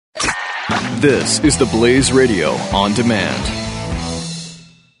This is the Blaze Radio on demand.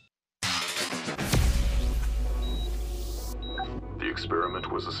 The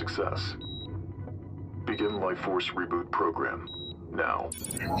experiment was a success. Begin Life Force Reboot Program now.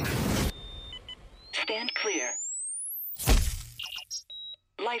 Stand clear.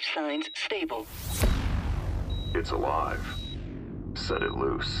 Life signs stable. It's alive. Set it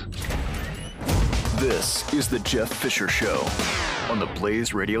loose. This is the Jeff Fisher Show on the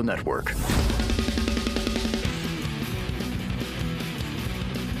Blaze Radio Network.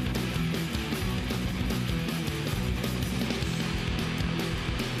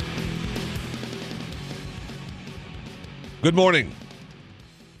 Good morning.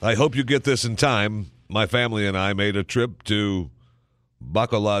 I hope you get this in time. My family and I made a trip to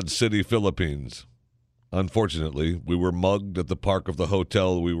Bacolod City, Philippines. Unfortunately, we were mugged at the park of the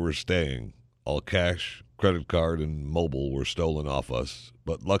hotel we were staying. All cash, credit card, and mobile were stolen off us,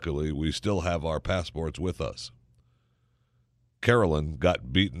 but luckily we still have our passports with us. Carolyn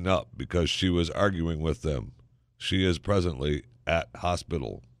got beaten up because she was arguing with them. She is presently at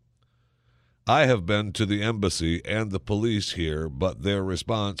hospital. I have been to the embassy and the police here, but their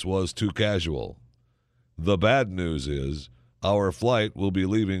response was too casual. The bad news is our flight will be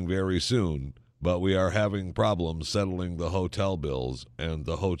leaving very soon, but we are having problems settling the hotel bills, and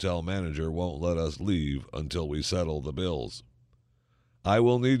the hotel manager won't let us leave until we settle the bills. I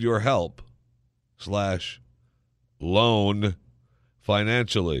will need your help / loan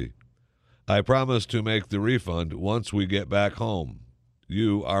financially. I promise to make the refund once we get back home.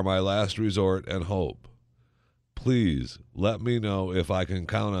 You are my last resort and hope. Please let me know if I can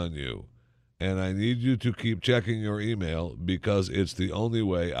count on you, and I need you to keep checking your email because it's the only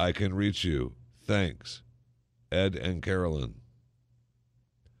way I can reach you. Thanks, Ed and Carolyn.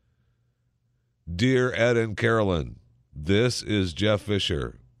 Dear Ed and Carolyn, this is Jeff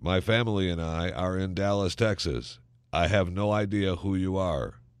Fisher. My family and I are in Dallas, Texas. I have no idea who you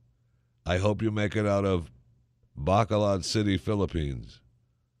are. I hope you make it out of Bacolod City, Philippines,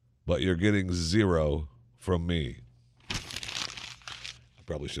 but you're getting 0 from me. I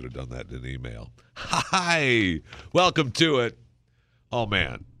probably should have done that in an email. Hi, welcome to it. Oh,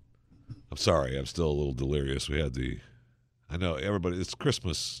 man. I'm sorry, I'm still a little delirious. I know everybody, it's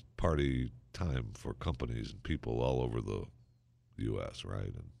Christmas party time for companies and people all over the U.S., right?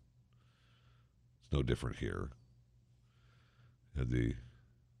 And it's no different here. Had the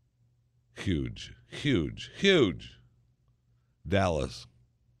huge Dallas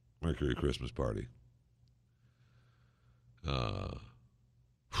Mercury Christmas party. Man,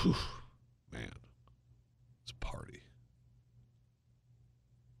 it's a party.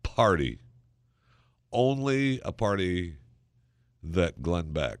 Only a party that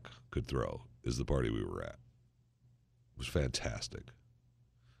Glenn Beck could throw is the party we were at. It was fantastic.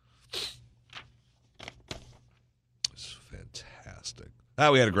 It's fantastic.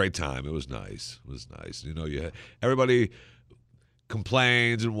 We had a great time. It was nice. You know, everybody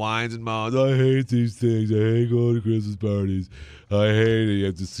complains and whines and moans. I hate these things. I hate going to Christmas parties. I hate it. You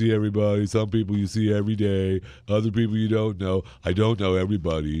have to see everybody. Some people you see every day. Other people you don't know. I don't know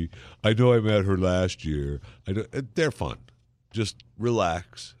everybody. I know I met her last year. They're fun. Just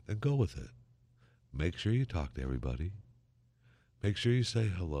relax and go with it. Make sure you talk to everybody. Make sure you say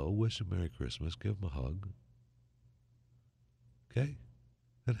hello. Wish them Merry Christmas. Give them a hug. Okay?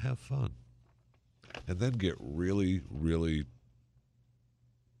 And have fun. And then get really, really,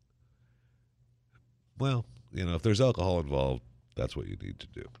 well, you know, if there's alcohol involved, that's what you need to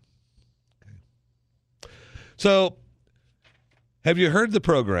do. Okay. So, have you heard the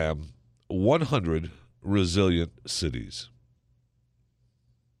program 100 Resilient Cities?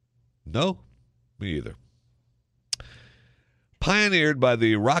 No? Me either. Pioneered by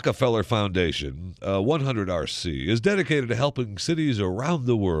the Rockefeller Foundation, 100RC is dedicated to helping cities around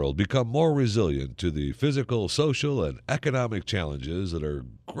the world become more resilient to the physical, social, and economic challenges that are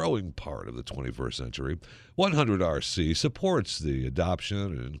a growing part of the 21st century. 100RC supports the adoption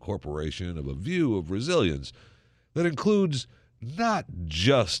and incorporation of a view of resilience that includes not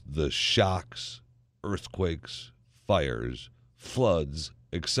just the shocks, earthquakes, fires, floods,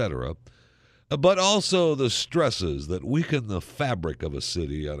 etc., but also the stresses that weaken the fabric of a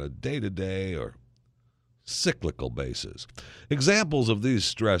city on a day-to-day or cyclical basis. Examples of these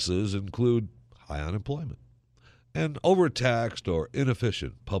stresses include high unemployment, an overtaxed or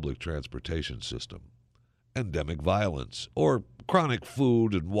inefficient public transportation system, endemic violence, or chronic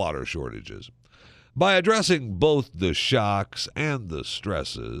food and water shortages. By addressing both the shocks and the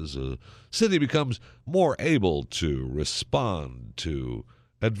stresses, a city becomes more able to respond to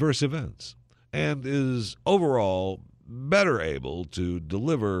adverse events and is overall better able to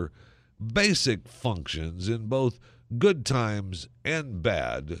deliver basic functions in both good times and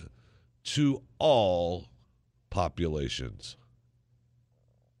bad to all populations.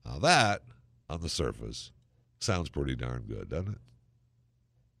 Now that, on the surface, sounds pretty darn good, doesn't it?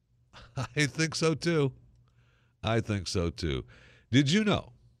 I think so too. Did you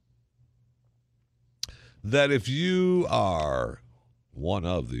know that if you are one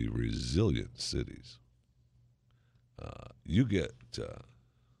of the resilient cities, you get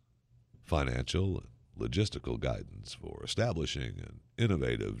financial and logistical guidance for establishing an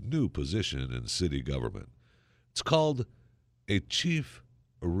innovative new position in city government? It's called a Chief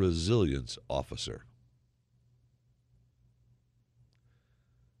Resilience Officer.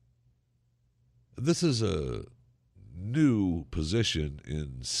 This is a new position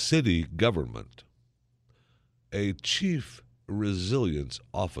in city government, a Chief Resilience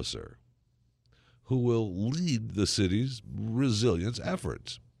Officer who will lead the city's resilience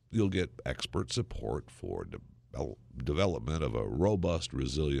efforts. You'll get expert support for development of a robust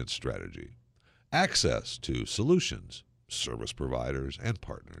resilience strategy, access to solutions, service providers, and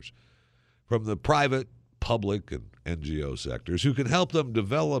partners from the private, public, and NGO sectors who can help them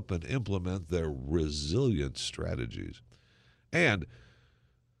develop and implement their resilience strategies. And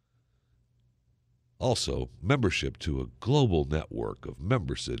also membership to a global network of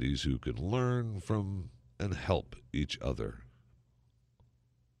member cities who can learn from and help each other.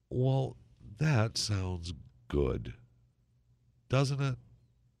 Well, that sounds good, doesn't it?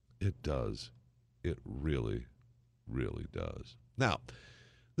 It does. It really, really does. Now,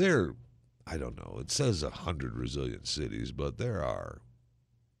 I don't know, it says 100 resilient cities, but there are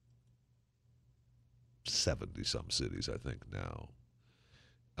 70-some cities, I think, now.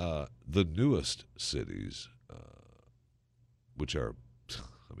 The newest cities, which are,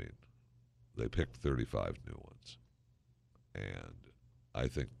 they picked 35 new ones. And I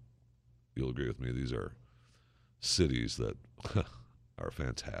think you'll agree with me, these are cities that are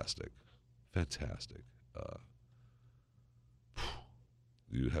fantastic. Fantastic.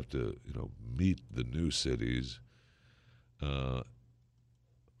 You have to, meet the new cities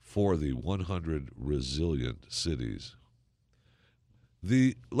for the 100 resilient cities.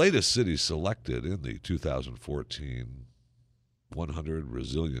 The latest cities selected in the 2014 100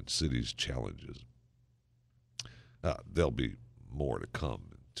 Resilient Cities Challenges. There'll be more to come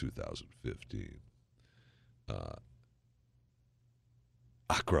in 2015.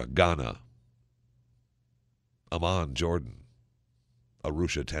 Accra, Ghana. Amman, Jordan.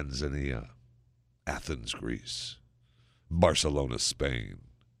 Arusha, Tanzania. Athens, Greece. Barcelona, Spain.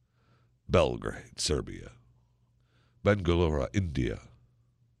 Belgrade, Serbia. Bengaluru, India.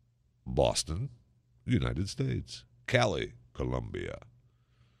 Boston, United States. Cali, Colombia.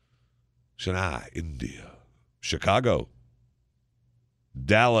 Chennai, India. Chicago.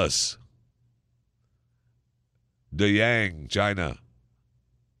 Dallas. Dayang, China.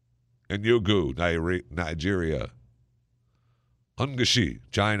 Enugu, Nigeria. Hungashi,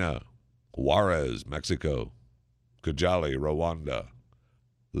 China. Juarez, Mexico. Kigali, Rwanda.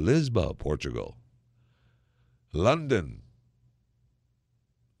 Lisbon, Portugal. London,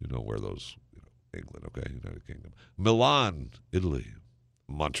 where those, England, okay, United Kingdom. Milan, Italy.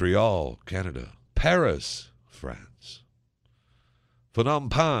 Montreal, Canada. Paris, France. Phnom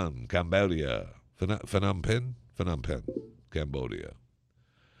Penh, Cambodia. Phnom Penh, Cambodia.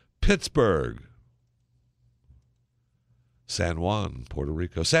 Pittsburgh. San Juan, Puerto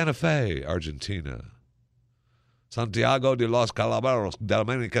Rico. Santa Fe, Argentina. Santiago de los Caballeros,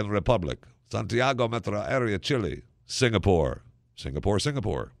 Dominican Republic. Santiago Metro Area, Chile. Singapore.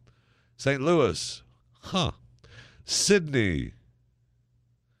 St. Louis. Sydney.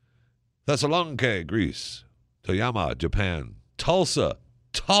 Thessaloniki, Greece. Toyama, Japan. Tulsa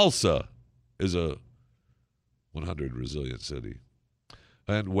is a 100 resilient city.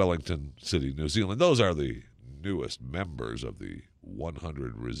 And Wellington City, New Zealand. Those are the newest members of the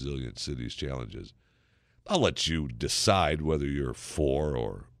 100 Resilient Cities Challenges. I'll let you decide whether you're for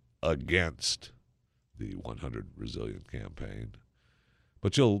or against the 100 Resilient campaign.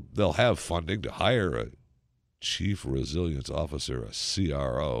 But they'll have funding to hire a Chief Resilience Officer, a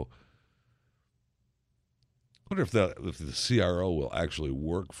CRO. I wonder if the CRO will actually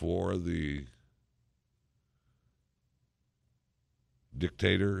work for the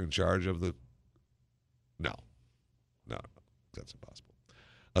dictator in charge of the... No, that's impossible.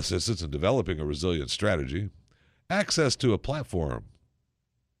 Assistance in developing a resilient strategy. Access to a platform.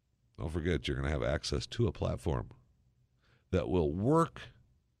 Don't forget, you're going to have access to a platform that will work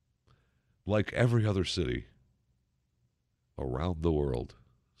like every other city around the world.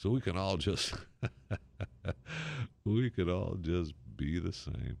 So we can all just be the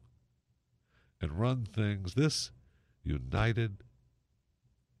same. and run things. This united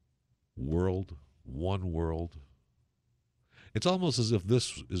world, one world, it's almost as if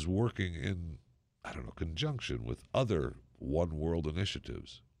this is working in, I don't know, conjunction with other one world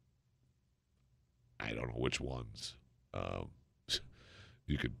initiatives. I don't know which ones.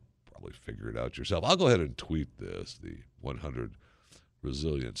 You could probably figure it out yourself. I'll go ahead and tweet this, the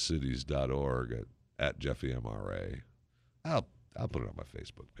 100resilientcities.org at Jeffy MRA. I'll put it on my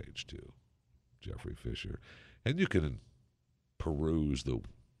Facebook page too, Jeffrey Fisher. And you can peruse the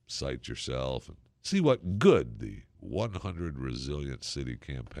site yourself and see what good the 100 Resilient City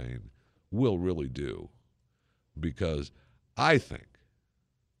campaign will really do. Because I think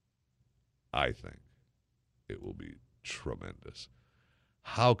it will be tremendous.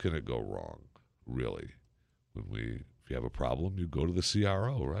 How can it go wrong, really? If you have a problem, you go to the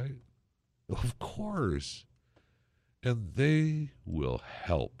CRO, right? Of course. And they will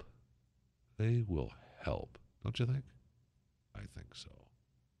help. They will help. Don't you think? I think so.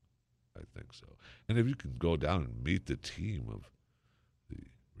 And if you can go down and meet the team of the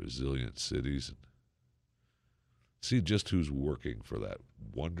Resilient Cities and see just who's working for that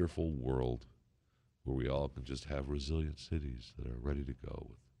wonderful world where we all can just have resilient cities that are ready to go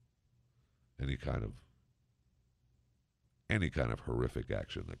with any kind of horrific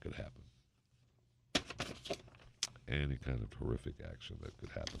action that could happen. Any kind of horrific action that could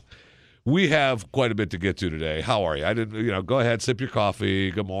happen. We have quite a bit to get to today. How are you? Go ahead, sip your coffee.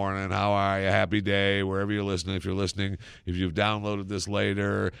 Good morning. How are you? Happy day, wherever you're listening. If you're listening, if you've downloaded this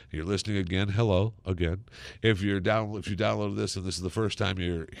later, you're listening again, hello again. If you downloaded this and this is the first time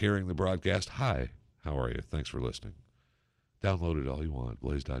you're hearing the broadcast, hi. How are you? Thanks for listening. Download it all you want,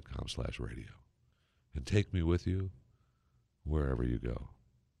 blaze.com/radio. And take me with you wherever you go.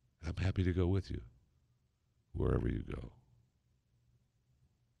 I'm happy to go with you wherever you go.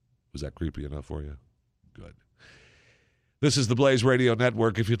 Was that creepy enough for you? Good. This is the Blaze Radio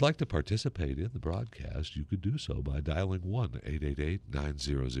Network. If you'd like to participate in the broadcast, you could do so by dialing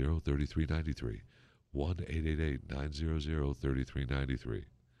 1-888-900-3393. 1-888-900-3393.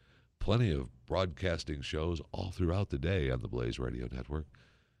 Plenty of broadcasting shows all throughout the day on the Blaze Radio Network.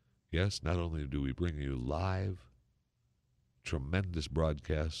 Yes, not only do we bring you live, tremendous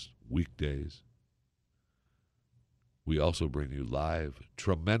broadcasts weekdays, we also bring you live,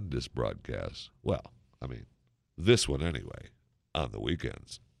 tremendous broadcasts. Well, this one anyway, on the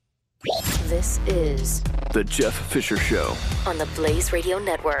weekends. This is The Jeff Fisher Show on the Blaze Radio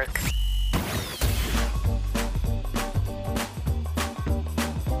Network.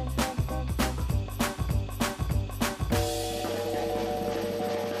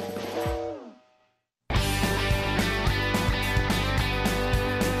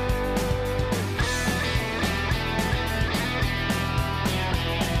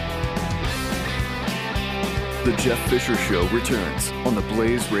 The Jeff Fisher Show returns on the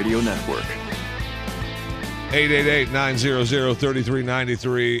Blaze Radio Network.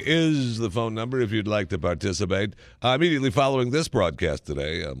 888-900-3393 is the phone number if you'd like to participate. Immediately following this broadcast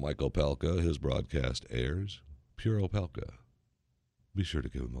today, Michael Pelka, his broadcast airs. Pure Opelka. Be sure to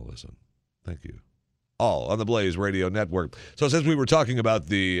give him a listen. Thank you. All on the Blaze Radio Network. So since we were talking about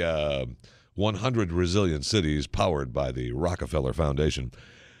the 100 Resilient Cities powered by the Rockefeller Foundation,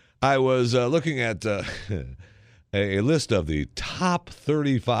 I was looking at a list of the top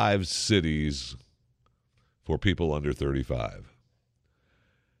 35 cities for people under 35.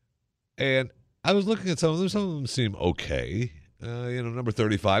 And I was looking at some of them. Some of them seem okay. Number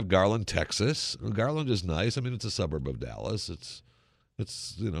 35, Garland, Texas. Garland is nice. It's a suburb of Dallas. It's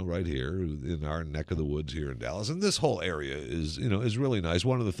right here in our neck of the woods here in Dallas. And this whole area is really nice.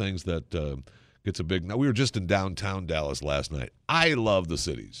 One of the things that gets a big... Now, we were just in downtown Dallas last night. I love the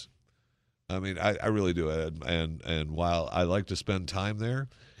cities. I really do. And while I like to spend time there,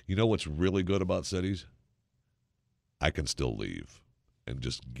 you know what's really good about cities? I can still leave and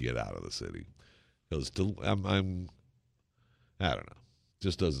just get out of the city. Because I don't know.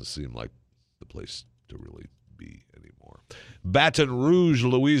 Just doesn't seem like the place to really be anymore. Baton Rouge,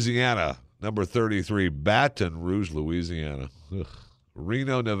 Louisiana, number 33. Baton Rouge, Louisiana. Ugh.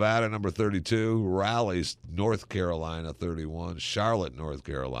 Reno, Nevada, number 32. Raleigh, North Carolina, 31. Charlotte, North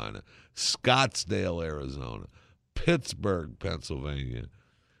Carolina. Scottsdale, Arizona. Pittsburgh, Pennsylvania.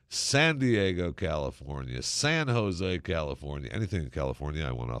 San Diego, California. San Jose, California. Anything in California,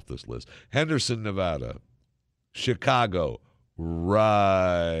 I want off this list. Henderson, Nevada. Chicago,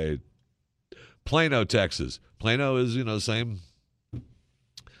 right. Plano, Texas. Plano is,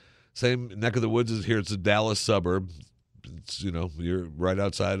 same neck of the woods as here. It's a Dallas suburb. It's, you're right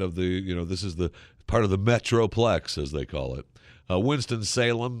outside of the, this is the part of the Metroplex, as they call it.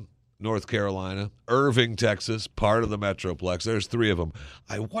 Winston-Salem, North Carolina. Irving, Texas, part of the Metroplex. There's 3 of them.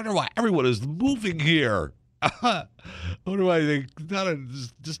 I wonder why everyone is moving here. I wonder why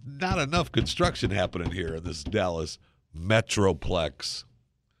there's just not enough construction happening here in this Dallas Metroplex.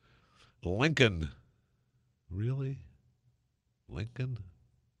 Lincoln. Really? Lincoln?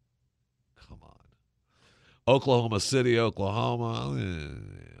 Come on. Oklahoma City, Oklahoma.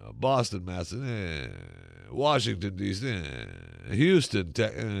 Boston, Massachusetts. Washington, D.C. Houston,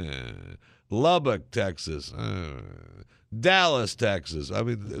 Lubbock, Texas. Dallas, Texas. I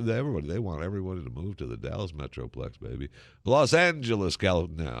mean, they want everybody to move to the Dallas Metroplex, baby. Los Angeles,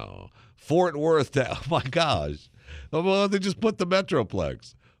 California. No. Fort Worth, oh my gosh. Well, they just put the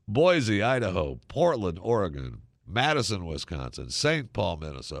Metroplex. Boise, Idaho. Portland, Oregon. Madison, Wisconsin. St. Paul,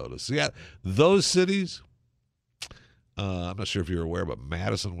 Minnesota. Seattle. Those cities, I'm not sure if you're aware, but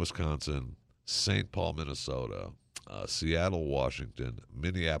Madison, Wisconsin, St. Paul, Minnesota, Seattle, Washington,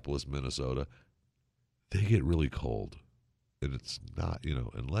 Minneapolis, Minnesota, they get really cold. And it's not,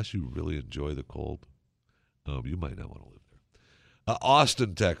 unless you really enjoy the cold, you might not want to live there.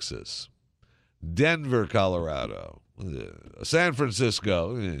 Austin, Texas, Denver, Colorado, San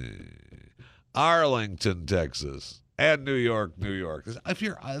Francisco, Arlington, Texas, and New York, New York.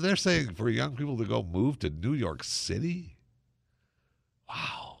 They're saying for young people to go move to New York City?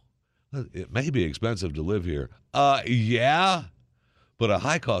 Wow. It may be expensive to live here. Yeah. But a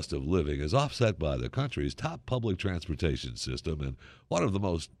high cost of living is offset by the country's top public transportation system and one of the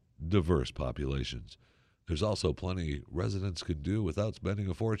most diverse populations. There's also plenty residents can do without spending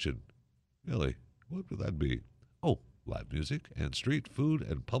a fortune. Really? What would that be? Oh, live music and street food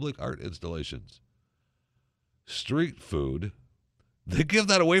and public art installations. Street food? They give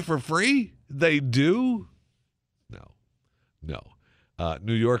that away for free? They do? No.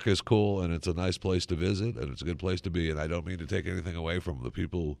 New York is cool, and it's a nice place to visit, and it's a good place to be, and I don't mean to take anything away from the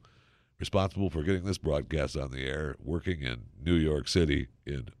people responsible for getting this broadcast on the air, working in New York City,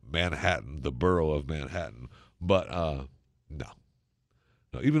 in Manhattan, the borough of Manhattan. But no.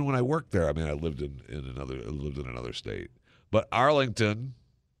 Even when I worked there, I lived in another state. But Arlington,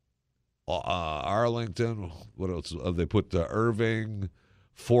 what else? They put Irving,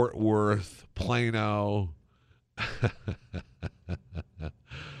 Fort Worth, Plano.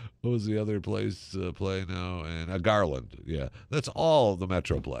 What was the other place? Plano and Garland. Yeah, that's all the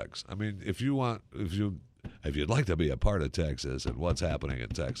Metroplex. If you'd like to be a part of Texas and what's happening in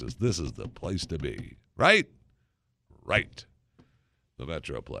Texas, this is the place to be. Right. The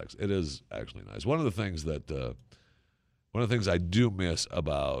Metroplex. It is actually nice. One of the things I do miss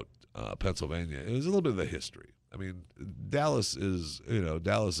about Pennsylvania is a little bit of the history. Dallas is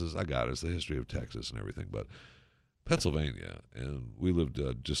I got it. It's the history of Texas and everything, but Pennsylvania, and we lived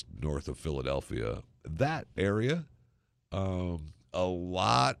just north of Philadelphia. That area, a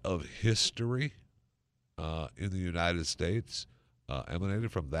lot of history in the United States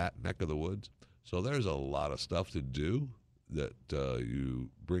emanated from that neck of the woods. So there's a lot of stuff to do that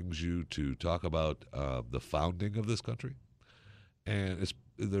brings you to talk about the founding of this country, and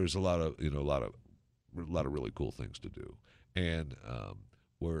there's a lot of really cool things to do. And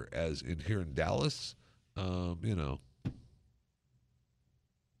whereas here in Dallas.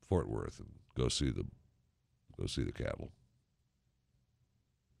 Fort Worth, and go see the cattle.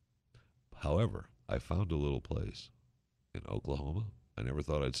 However, I found a little place in Oklahoma. I never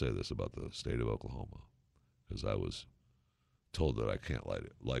thought I'd say this about the state of Oklahoma, because I was told that I can't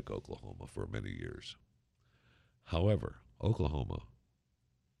like Oklahoma for many years. However, Oklahoma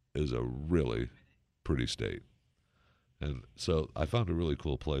is a really pretty state. And so I found a really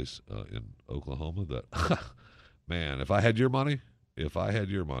cool place in Oklahoma that, man, if I had your money,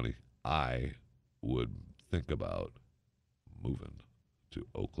 I would think about moving to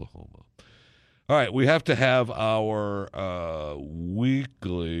Oklahoma. All right, we have to have our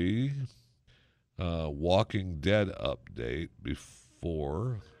weekly Walking Dead update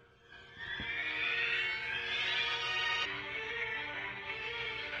before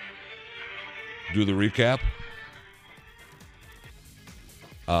do the recap.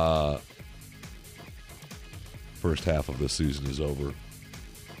 First half of the season is over.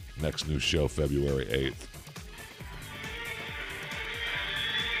 Next new show, February 8th.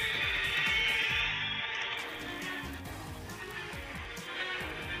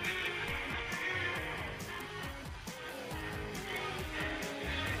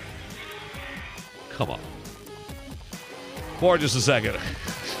 Come on. For just a second.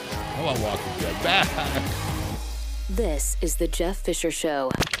 I want Walking Dead back. This is the Jeff Fisher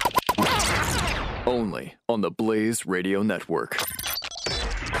Show. Only on the Blaze Radio Network.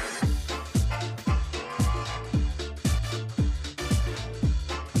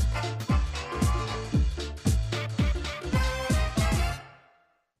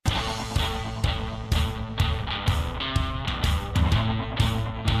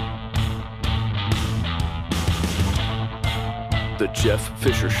 The Jeff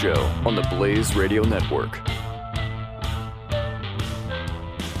Fisher Show on the Blaze Radio Network.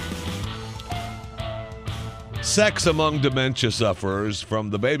 Sex among dementia sufferers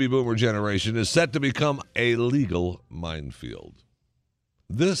from the baby boomer generation is set to become a legal minefield.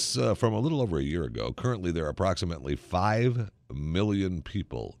 This from a little over a year ago. Currently, there are approximately 5 million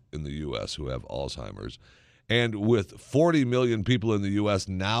people in the U.S. who have Alzheimer's. And with 40 million people in the U.S.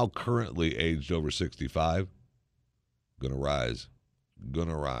 now currently aged over 65, going to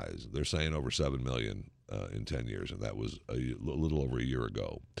rise. They're saying over 7 million in 10 years, and that was a little over a year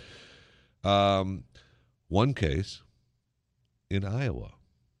ago. One case in Iowa,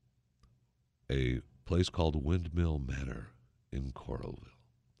 a place called Windmill Manor in Coralville,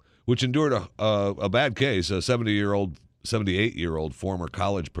 which endured a bad case. A 78-year-old former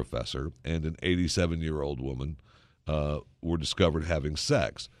college professor and an 87-year-old woman were discovered having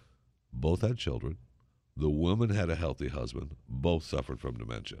sex. Both had children. The woman had a healthy husband. Both suffered from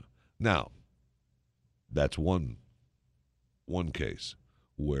dementia. Now, that's one case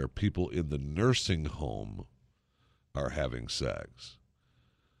where people in the nursing home are having sex.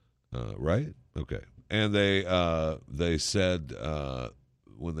 Right? Okay. And they said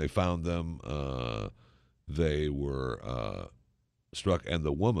when they found them, they were struck, and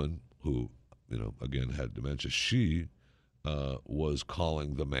the woman who, again had dementia, she was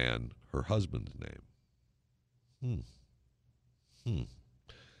calling the man her husband's name.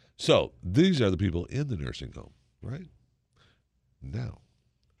 So these are the people in the nursing home, right? Now,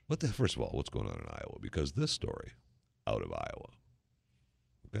 first of all, what's going on in Iowa? Because this story out of Iowa,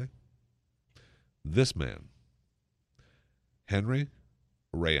 okay? This man, Henry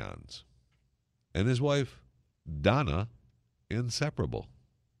Rayons, and his wife, Donna, inseparable.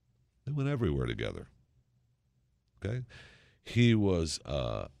 They went everywhere together. Okay? He was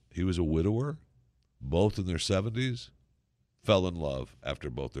a widower, both in their 70s, fell in love after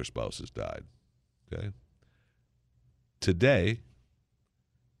both their spouses died. Okay? Today,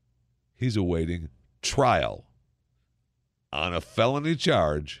 he's awaiting trial on a felony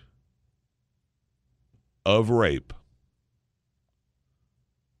charge of rape.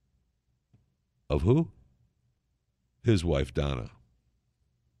 Of who? His wife, Donna.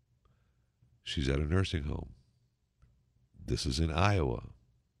 She's at a nursing home. This is in Iowa.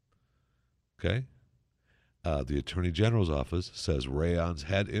 Okay? The Attorney General's office says Rayons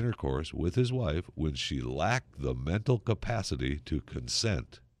had intercourse with his wife when she lacked the mental capacity to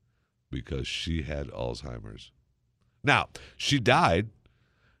consent because she had Alzheimer's. Now, she died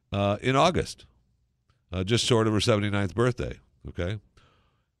in August, just short of her 79th birthday. Okay?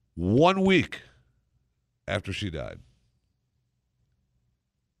 1 week after she died,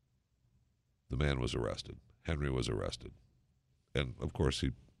 the man was arrested. Henry was arrested. And, of course,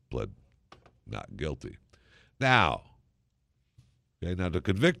 he pled not guilty. Now, to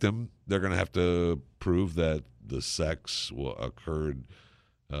convict him, they're going to have to prove that the sex occurred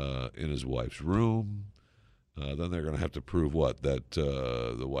in his wife's room. Then they're going to have to prove what? That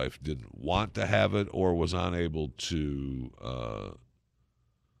the wife didn't want to have it or was unable to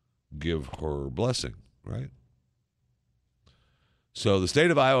give her blessing, right? So the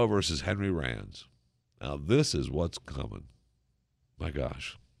state of Iowa versus Henry Rayons. Now, this is what's coming. My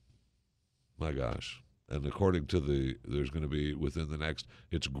gosh. And according to there's going to be within the next,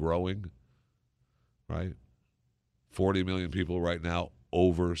 it's growing, right? 40 million people right now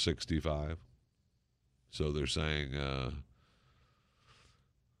over 65. So they're saying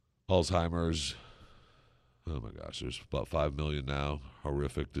Alzheimer's, oh my gosh, there's about 5 million now,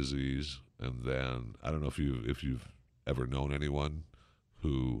 horrific disease. And then I don't know if you've ever known anyone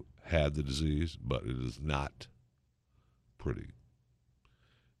who had the disease, but it is not pretty.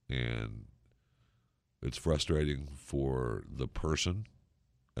 And it's frustrating for the person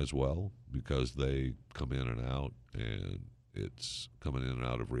as well because they come in and out, and it's coming in and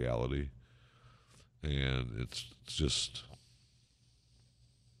out of reality. And it's just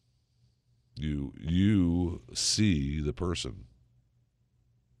you see the person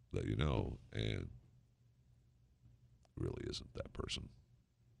that you know, and it really isn't that person.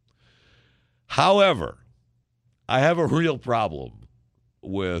 However, I have a real problem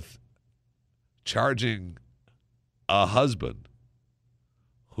with charging a husband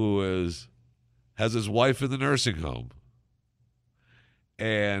who has his wife in the nursing home,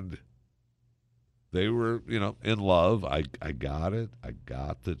 and they were, in love. I got it. I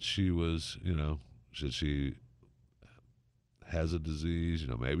got that she was, that she has a disease.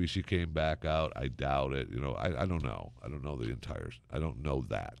 Maybe she came back out. I doubt it. I don't know. I don't know I don't know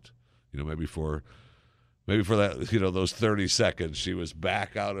that. Maybe for that, those 30 seconds, she was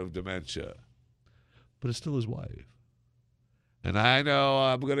back out of dementia. But it's still his wife. And I know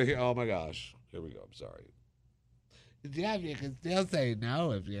I'm going to hear, oh my gosh. Here we go. I'm sorry. Jeff, you can still say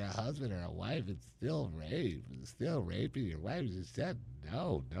no if you're a husband or a wife. It's still rape. It's still raping your wife. You said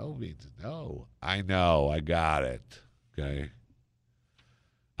no. No means no. I know. I got it. Okay.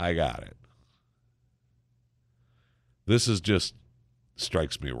 I got it. This is just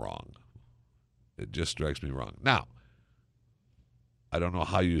strikes me wrong. It just strikes me wrong. Now, I don't know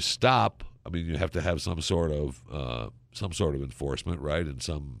how you stop. I mean, you have to have some sort of enforcement, right? And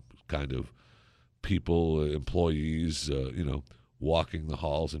some kind of people, employees, walking the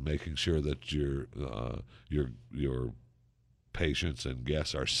halls and making sure that your patients and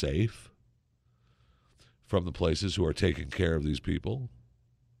guests are safe from the places who are taking care of these people.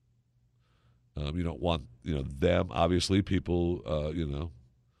 You don't want, them. Obviously, people,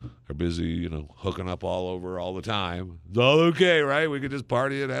 are busy, hooking up all over all the time. It's all okay, right? We can just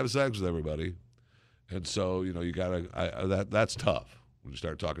party and have sex with everybody. And so, you gotta. That's tough when you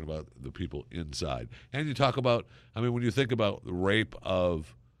start talking about the people inside. And you talk about, when you think about the rape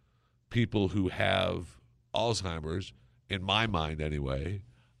of people who have Alzheimer's, in my mind anyway,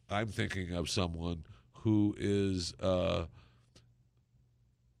 I'm thinking of someone who is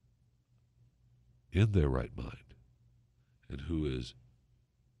in their right mind and who is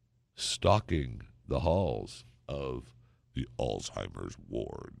stalking the halls of the Alzheimer's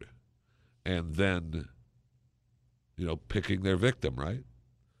ward and then, picking their victim, right?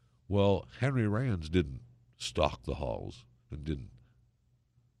 Well, Henry Rands didn't stalk the halls and didn't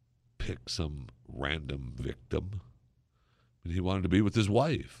pick some random victim. And he wanted to be with his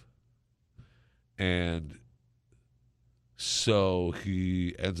wife. And so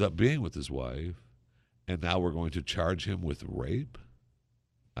he ends up being with his wife, and now we're going to charge him with rape?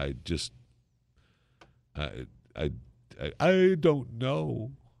 I don't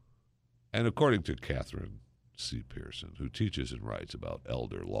know. And according to Catherine C. Pearson, who teaches and writes about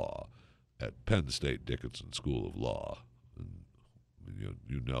elder law at Penn State Dickinson School of Law, and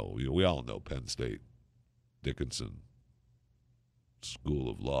we all know Penn State Dickinson School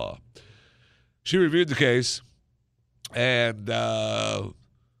of Law. She reviewed the case, and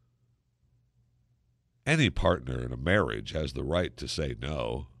any partner in a marriage has the right to say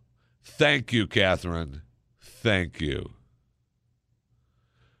no. Thank you, Catherine. Thank you.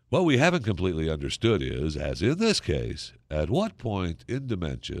 What we haven't completely understood is, as in this case, at what point in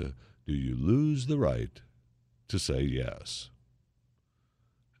dementia do you lose the right to say yes?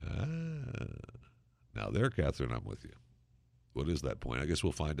 Now there, Catherine, I'm with you. What is that point? I guess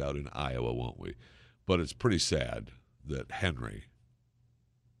we'll find out in Iowa, won't we? But it's pretty sad that Henry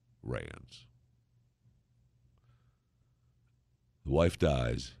Rands, the wife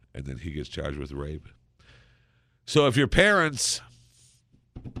dies, and then he gets charged with rape. So if your parents,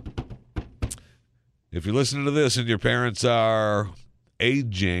 if you're listening to this and your parents are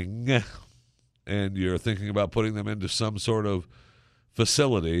aging and you're thinking about putting them into some sort of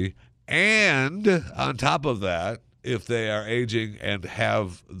facility, and on top of that, if they are aging and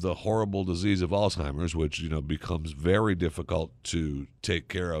have the horrible disease of Alzheimer's, which, becomes very difficult to take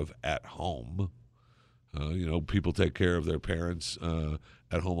care of at home. People take care of their parents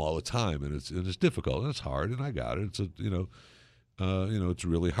at home all the time, and it's difficult and it's hard, and I got it. It's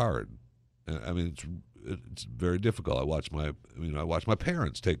really hard. It's very difficult. I watch my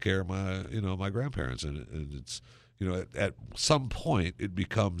parents take care of my grandparents, and it's at some point it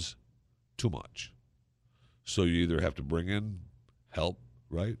becomes too much. So you either have to bring in help,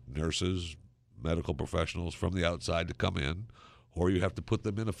 right? Nurses, medical professionals from the outside to come in, or you have to put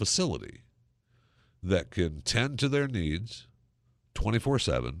them in a facility that can tend to their needs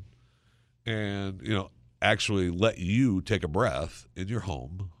 24/7 and, actually let you take a breath in your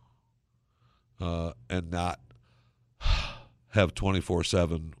home and not have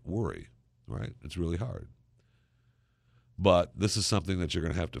 24/7 worry, right? It's really hard. But this is something that you're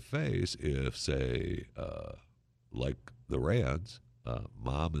going to have to face if, say, like the Rands,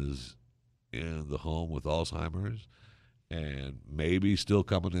 mom is in the home with Alzheimer's and maybe still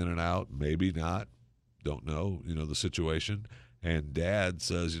coming in and out, maybe not, don't know, the situation. And dad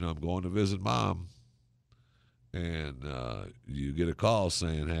says, I'm going to visit mom. And you get a call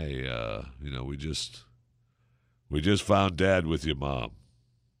saying, hey, we just found dad with your mom.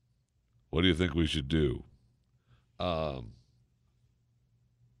 What do you think we should do?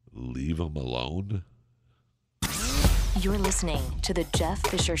 Leave him alone? You're listening to The Jeff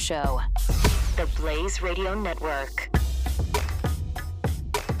Fisher Show, the Blaze Radio Network.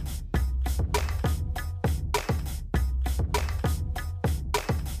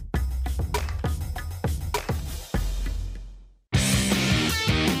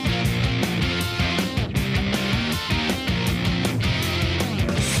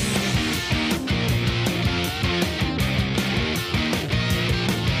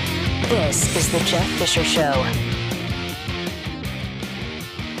 This is the Jeff Fisher Show.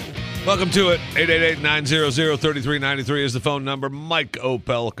 Welcome to it. 888-900-3393 is the phone number. Mike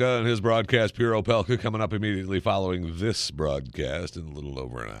Opelka and his broadcast, Pure Opelka, coming up immediately following this broadcast in a little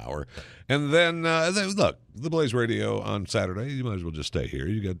over an hour. And then, look, the Blaze Radio on Saturday. You might as well just stay here.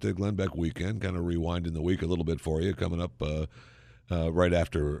 You got the Glenn Beck weekend, kind of rewinding the week a little bit for you, coming up right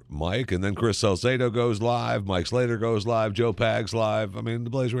after Mike. And then Chris Salcedo goes live. Mike Slater goes live. Joe Pags live. I mean, the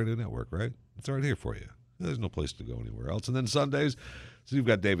Blaze Radio Network, right? It's right here for you. There's no place to go anywhere else. And then Sundays, so you've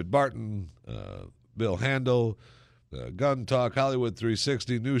got David Barton, Bill Handel, Gun Talk, Hollywood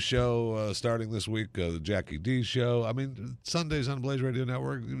 360, new show starting this week, the Jackie D Show. I mean, Sundays on the Blaze Radio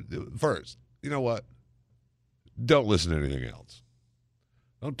Network. First, you know what? Don't listen to anything else.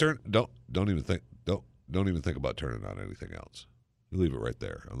 Don't even think about turning on anything else. You leave it right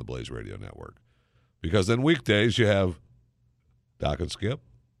there on the Blaze Radio Network, because then weekdays you have Doc and Skip,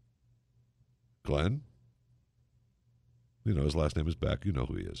 Glenn. You know, his last name is Beck. You know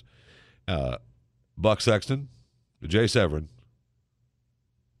who he is. Buck Sexton, Jay Severin,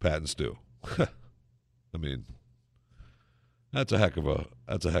 Pat and Stu. I mean, that's a heck of a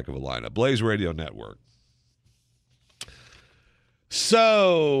lineup. Blaze Radio Network.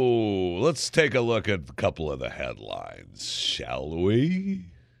 So let's take a look at a couple of the headlines, shall we?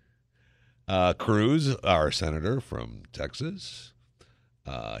 Cruz, our senator from Texas,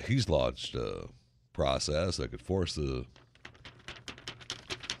 he's launched a process that could force the.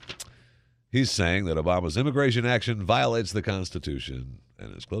 He's saying that Obama's immigration action violates the Constitution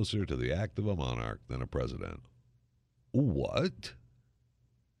and is closer to the act of a monarch than a president. What?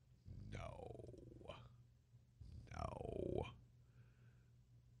 No.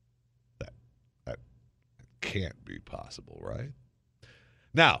 That can't be possible, right?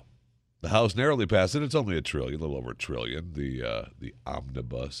 Now, the House narrowly passed it. It's only $1 trillion, a little over $1 trillion. The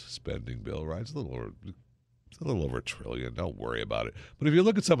omnibus spending bill, right? It's a little over $1 trillion. Don't worry about it. But if you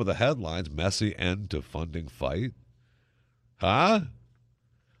look at some of the headlines, messy end to funding fight. Huh?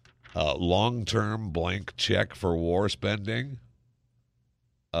 Long-term blank check for war spending.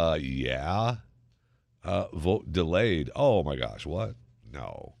 Yeah. Vote delayed. Oh, my gosh. What?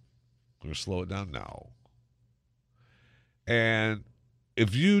 No. We're going to slow it down? No. And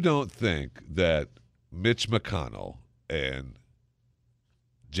if you don't think that Mitch McConnell and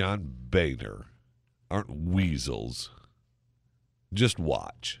John Boehner aren't weasels, just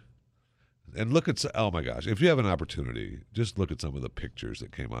watch. And look at, oh my gosh, if you have an opportunity, just look at some of the pictures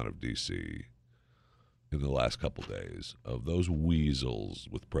that came out of D.C. in the last couple days of those weasels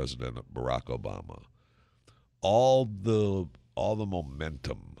with President Barack Obama. All the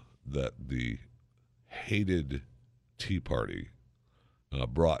momentum that the hated Tea Party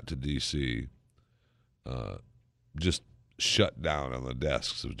brought to D.C. Just shut down on the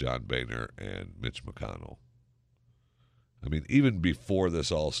desks of John Boehner and Mitch McConnell. I mean, even before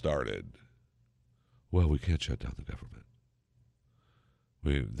this all started, well, we can't shut down the government.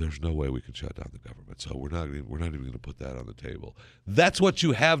 There's no way we can shut down the government, so we're not even going to put that on the table. That's what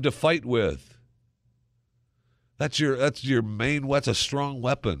you have to fight with. That's your main. What's a strong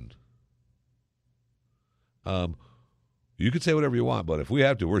weapon? You could say whatever you want, but if we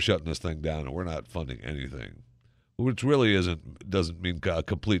have to, we're shutting this thing down, and we're not funding anything. Which really doesn't mean a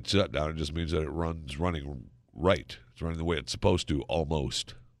complete shutdown. It just means that it's running right. It's running the way it's supposed to,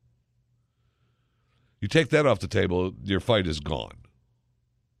 almost. You take that off the table, your fight is gone.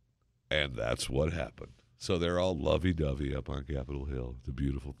 And that's what happened. So they're all lovey-dovey up on Capitol Hill. It's a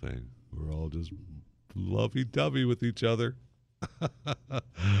beautiful thing. We're all just lovey-dovey with each other.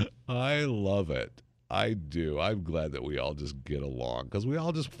 I love it. I do. I'm glad that we all just get along, because we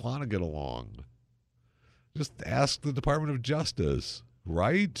all just want to get along. Just ask the Department of Justice.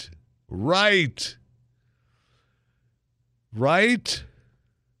 Right? Right.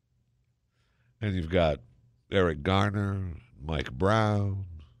 And you've got Eric Garner, Mike Brown,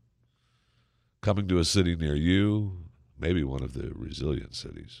 coming to a city near you, maybe one of the resilient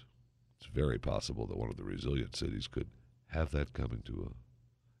cities. It's very possible that one of the resilient cities could have that coming to a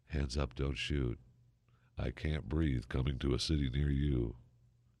hands up, don't shoot. I can't breathe coming to a city near you.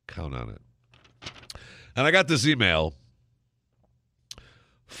 Count on it. And I got this email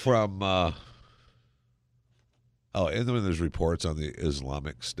from, and then there's reports on the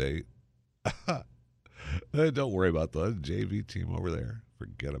Islamic State. Don't worry about the JV team over there.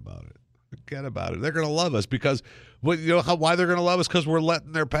 Forget about it. They're going to love us because, well, you know why they're going to love us? Because we're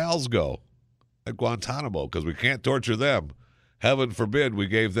letting their pals go at Guantanamo, because we can't torture them. Heaven forbid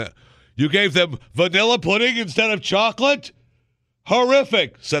you gave them vanilla pudding instead of chocolate?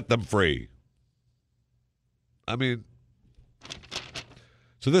 Horrific. Set them free. I mean,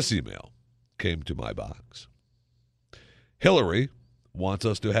 So this email came to my box. Hillary wants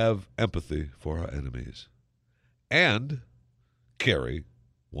us to have empathy for our enemies. And Kerry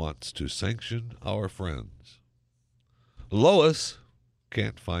wants to sanction our friends. Lois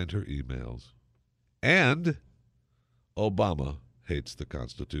can't find her emails. And Obama hates the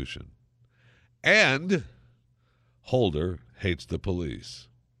Constitution. And Holder hates the police.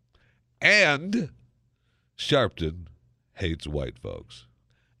 And Sharpton hates white folks.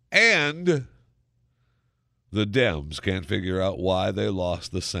 And the Dems can't figure out why they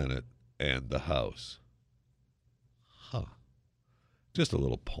lost the Senate and the House. Huh. Just a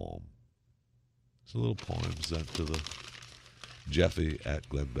little poem. It's a little poem sent to the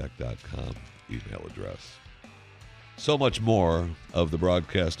Jeffy@glennbeck.com email address. So much more of the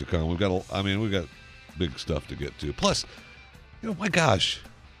broadcast to come. We've got big stuff to get to. Plus, my gosh,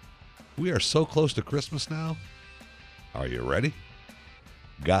 we are so close to Christmas now. Are you ready?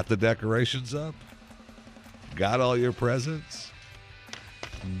 Got the decorations up? Got all your presents?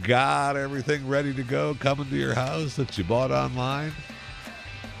 Got everything ready to go coming to your house that you bought online?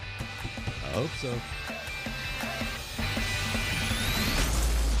 I hope so.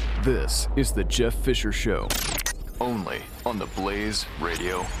 This is the Jeff Fisher Show, only on the Blaze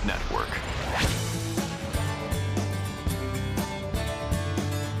Radio Network.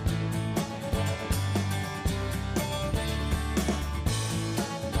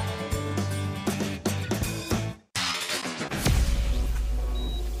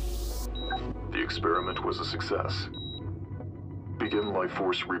 The experiment was a success. Begin Life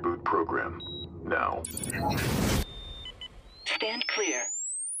Force Reboot Program now. Stand clear.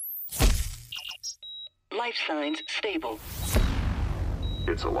 Life signs stable.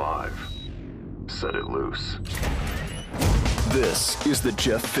 It's alive. Set it loose. This is the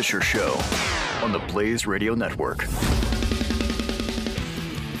Jeff Fisher Show on the Blaze Radio Network.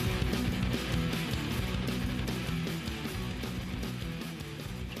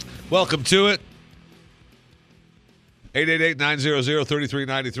 Welcome to it.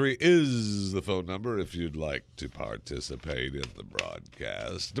 888-900-3393 is the phone number if you'd like to participate in the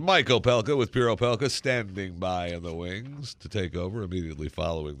broadcast. Mike Opelka with Pure Opelka standing by in the wings to take over immediately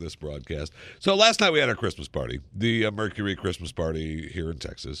following this broadcast. So last night we had our Christmas party, the Mercury Christmas party here in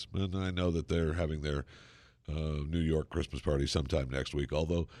Texas. And I know that they're having their New York Christmas party sometime next week,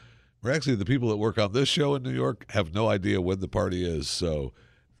 although we're actually the people that work on this show in New York have no idea when the party is. So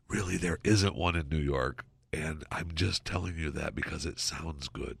really there isn't one in New York. And I'm just telling you that because it sounds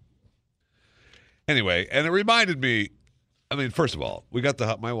good. Anyway, and it reminded me, first of all,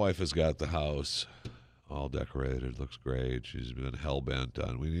 my wife has got the house all decorated. Looks great. She's been hell-bent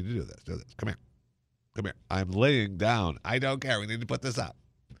on, we need to do this. Come here. I'm laying down. I don't care. We need to put this up.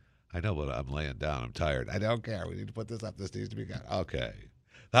 I know, but I'm laying down. I'm tired. I don't care. We need to put this up. This needs to be good. Okay.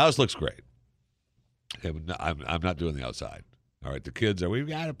 The house looks great. I'm not doing the outside. All right, the kids we've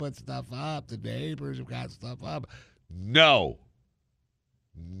got to put stuff up. The neighbors have got stuff up. No.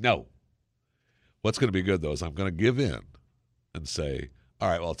 What's going to be good, though, is I'm going to give in and say, all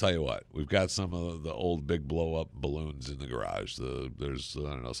right, well, I'll tell you what. We've got some of the old big blow-up balloons in the garage. There's,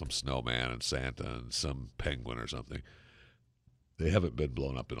 I don't know, some snowman and Santa and some penguin or something. They haven't been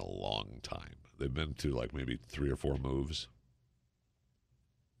blown up in a long time. They've been to, maybe 3 or 4 moves.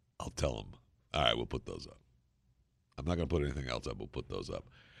 I'll tell them, all right, we'll put those up. I'm not going to put anything else up. We'll put those up.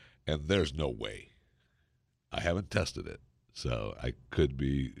 And there's no way. I haven't tested it, so I could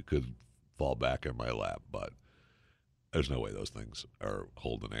fall back in my lap, but there's no way those things are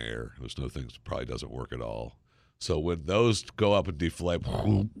holding air. There's no things probably doesn't work at all. So when those go up and deflate,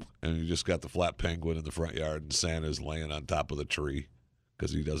 and you just got the flat penguin in the front yard and Santa's laying on top of the tree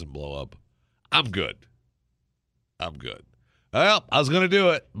because he doesn't blow up, I'm good. Well, I was going to do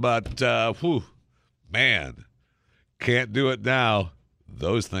it, but, man. Can't do it now.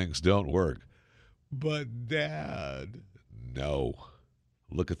 Those things don't work. But, Dad, no.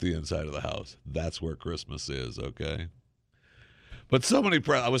 Look at the inside of the house. That's where Christmas is, okay? But so many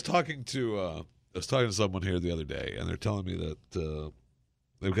I was talking to someone here the other day, and they're telling me that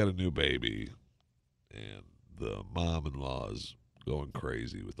they've got a new baby, and the mom-in-law's going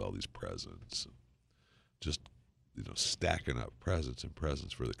crazy with all these presents. Just, stacking up presents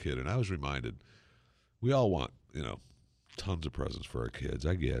for the kid. And I was reminded, we all want, tons of presents for our kids.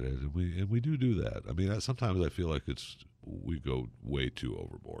 I get it, and we do that. Sometimes I feel like we go way too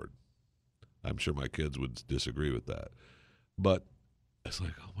overboard. I'm sure my kids would disagree with that, but it's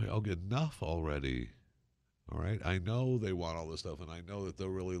like, oh my, I'll get enough already. All right, I know they want all this stuff, and I know that they'll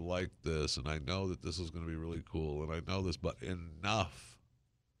really like this, and I know that this is going to be really cool, and I know this, but enough.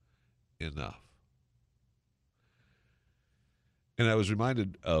 And I was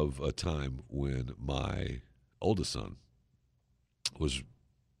reminded of a time when my oldest son was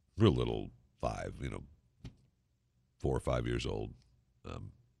real little, 5, 4 or 5 years old,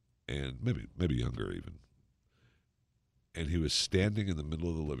 and maybe younger even. And he was standing in the middle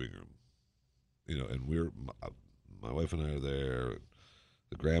of the living room, and my wife and I are there,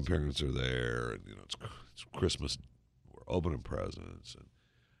 the grandparents are there, and it's Christmas, we're opening presents, and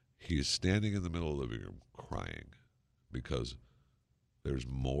he's standing in the middle of the living room crying because there's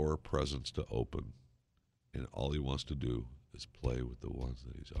more presents to open, and all he wants to do is play with the ones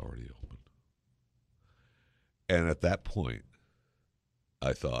that he's already opened. And at that point,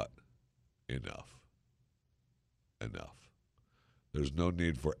 I thought, enough. There's no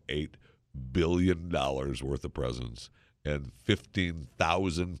need for $8 billion worth of presents and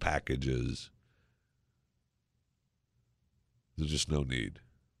 15,000 packages. There's just no need.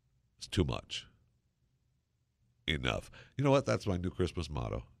 It's too much. Enough. You know what? That's my new Christmas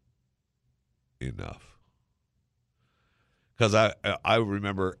motto. Enough. Because I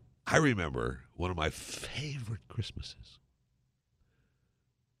remember one of my favorite Christmases.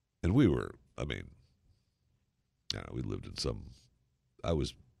 And we lived in I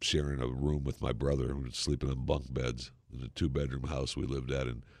was sharing a room with my brother who was sleeping in bunk beds in a 2-bedroom house we lived at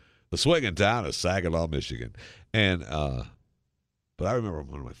in the swinging town of Saginaw, Michigan. And, but I remember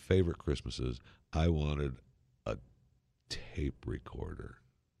one of my favorite Christmases, I wanted a tape recorder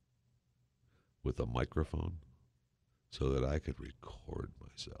with a microphone so that I could record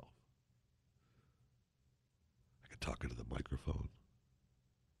myself. I could talk into the microphone.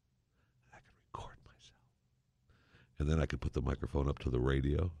 I could record myself. And then I could put the microphone up to the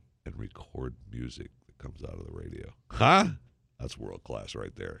radio and record music that comes out of the radio. Huh? That's world class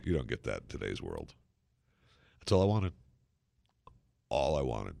right there. You don't get that in today's world. That's all I wanted. All I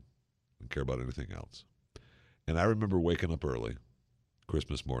wanted. Didn't care about anything else. And I remember waking up early,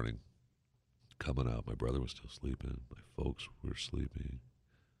 Christmas morning, coming out. My brother was still sleeping. My folks were sleeping.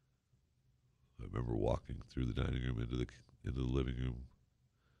 I remember walking through the dining room into the living room,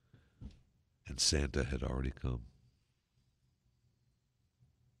 and Santa had already come.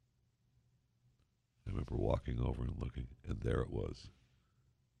 I remember walking over and looking, and there it was.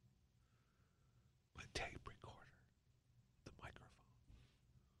 My tape recorder, the microphone.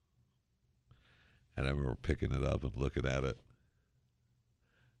 And I remember picking it up and looking at it.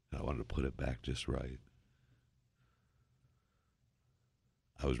 And I wanted to put it back just right.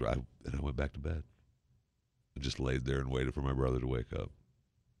 I was right, and I went back to bed. I just laid there and waited for my brother to wake up,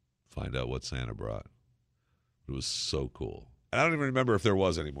 find out what Santa brought. It was so cool. And I don't even remember if there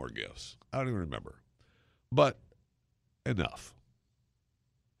was any more gifts. I don't even remember. But enough.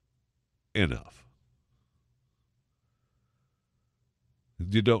 Enough.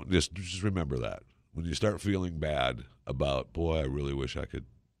 You don't just remember that. When you start feeling bad about, boy, I really wish I could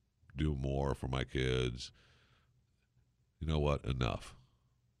do more for my kids, you know what? Enough.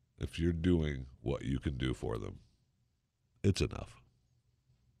 If you're doing what you can do for them, it's enough.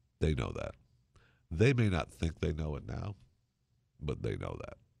 They know that. They may not think they know it now, but they know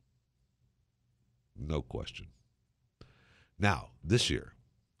that. No question. Now, this year,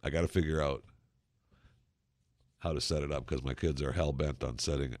 I got to figure out how to set it up because my kids are hell-bent on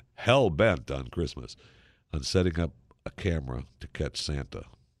Christmas, on setting up a camera to catch Santa.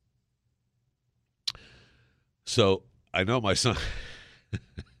 So I know my son,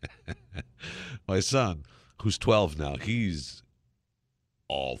 who's 12 now, he's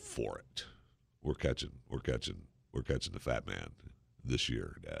all for it. We're catching the fat man this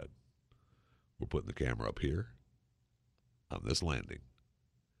year, Dad. We're putting the camera up here on this landing,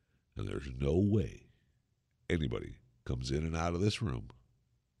 and there's no way anybody comes in and out of this room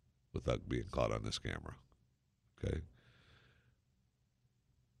without being caught on this camera. Okay?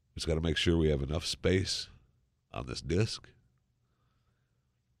 Just got to make sure we have enough space on this disc,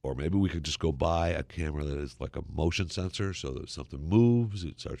 or maybe we could just go buy a camera that is like a motion sensor, so that if something moves,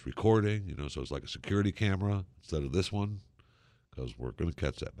 it starts recording, so it's like a security camera instead of this one, because we're going to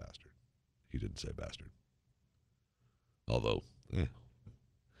catch that bastard. He didn't say bastard. Although, we're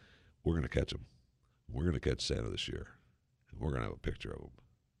going to catch him. We're going to catch Santa this year, and we're going to have a picture of him,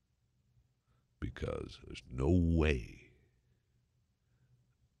 because there's no way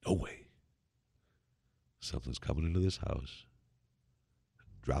something's coming into this house,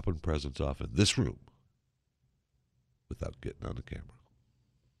 dropping presents off in this room without getting on the camera.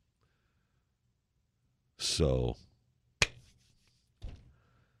 So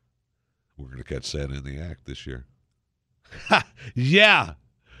we're going to catch Santa in the act this year. Yeah.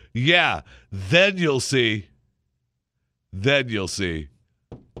 Then you'll see.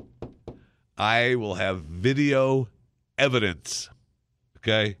 I will have video evidence,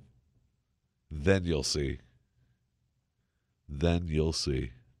 okay? Then you'll see. Then you'll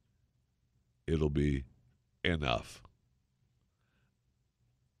see. It'll be enough.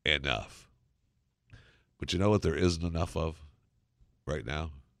 Enough. But you know what there isn't enough of right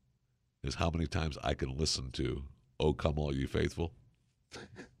now? Is how many times I can listen to "Oh Come All You Faithful"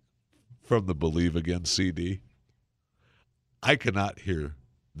 from the Believe Again CD. I cannot hear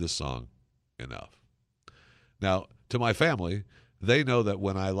this song enough. Now, to my family, they know that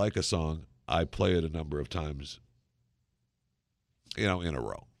when I like a song, I play it a number of times, in a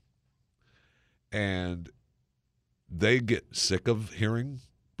row. And they get sick of hearing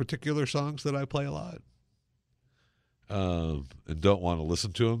particular songs that I play a lot. And don't want to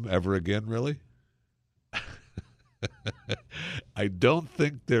listen to them ever again, really. I don't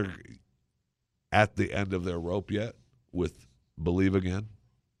think they're at the end of their rope yet with Believe Again.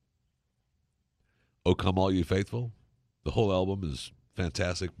 Oh, Come All You Faithful. The whole album is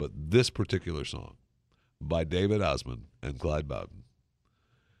fantastic, but this particular song by David Osmond and Clyde Bowden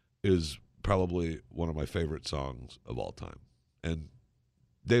is probably one of my favorite songs of all time. And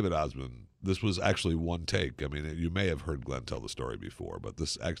David Osmond, this was actually one take. I mean, you may have heard Glenn tell the story before, but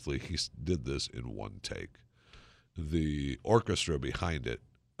he did this in one take. The orchestra behind it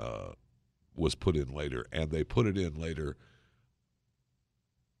was put in later, and they put it in later.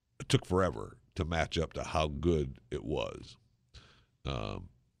 It took forever to match up to how good it was.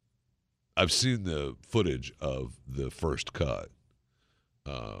 I've seen the footage of the first cut.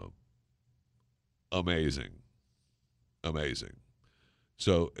 Amazing.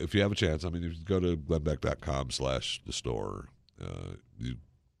 So if you have a chance, if you go to glennbeck.com/the store, you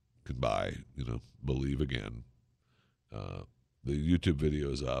can buy, Believe Again. The YouTube video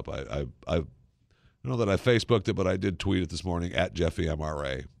is up. I know that I Facebooked it, but I did tweet it this morning at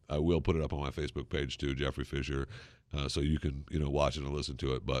JeffyMRA. I will put it up on my Facebook page too, Jeffrey Fisher, so you can watch it and listen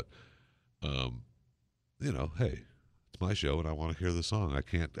to it. But hey, it's my show and I want to hear the song. I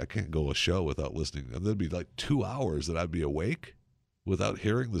can't go a show without listening. And there'd be like 2 hours that I'd be awake without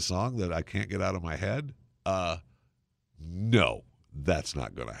hearing the song that I can't get out of my head. No, that's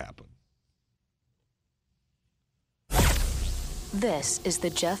not going to happen. This is the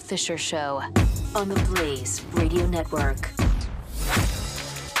Jeff Fisher Show on the Blaze Radio Network.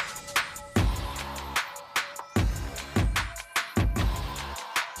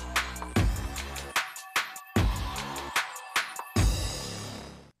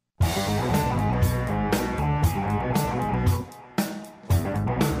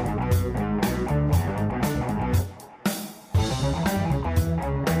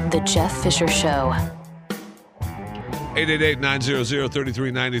 The Jeff Fisher Show.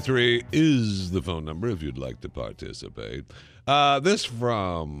 888-900-3393 is the phone number if you'd like to participate. This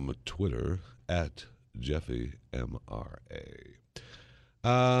from Twitter at JeffyMRA.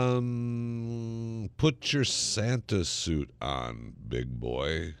 Put your Santa suit on, big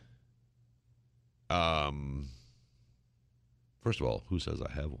boy. First of all, who says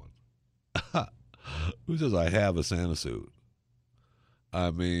I have one? Who says I have a Santa suit?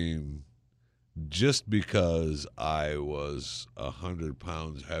 Just because I was 100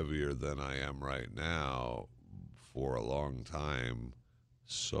 pounds heavier than I am right now for a long time,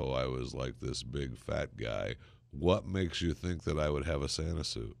 so I was like this big fat guy. What makes you think that I would have a Santa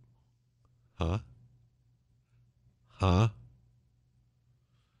suit? Huh?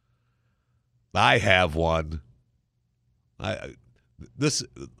 I have one. I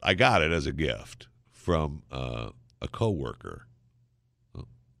got it as a gift from a coworker.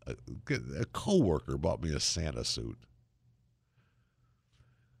 A coworker bought me a Santa suit.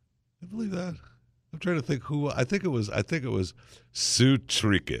 I believe that. I'm trying to think who. I think it was Sue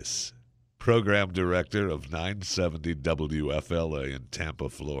Tricus, program director of 970 WFLA in Tampa,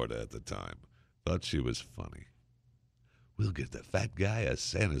 Florida at the time. Thought she was funny. We'll get the fat guy a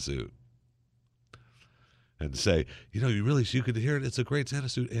Santa suit. And say, you could hear it. It's a great Santa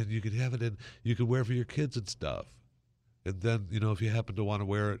suit, and you could have it, and you could wear it for your kids and stuff. And then, if you happen to want to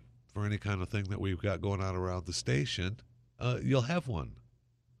wear it for any kind of thing that we've got going on around the station, you'll have one.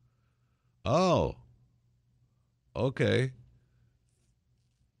 Oh, okay.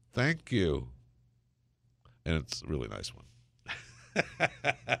 Thank you. And it's a really nice one.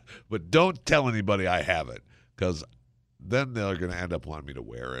 But don't tell anybody I have it, because then they're going to end up wanting me to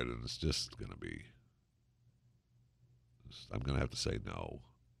wear it, and it's just going to be, I'm going to have to say no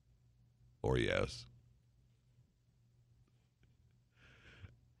or yes.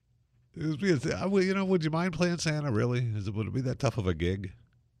 Would you mind playing Santa, really? Would it be that tough of a gig?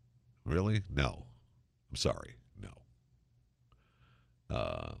 Really? No. I'm sorry.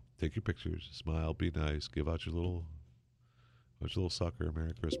 No. Take your pictures, smile, be nice, give out your little Watch a little sucker.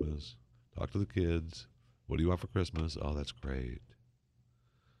 Merry Christmas. Talk to the kids. What do you want for Christmas? Oh, that's great.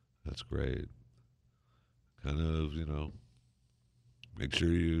 That's great. Kind of, make sure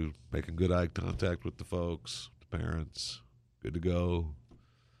you making good eye contact with the folks, the parents. Good to go.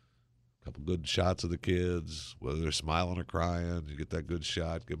 A couple good shots of the kids, whether they're smiling or crying. You get that good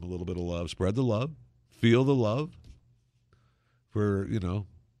shot. Give them a little bit of love. Spread the love. Feel the love for,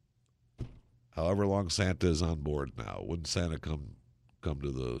 however long Santa is on board now. Wouldn't Santa come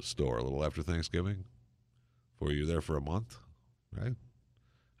to the store a little after Thanksgiving? Or you're there for a month, right?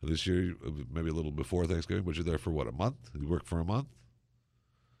 This year, maybe a little before Thanksgiving, but you're there for what, a month? You work for a month?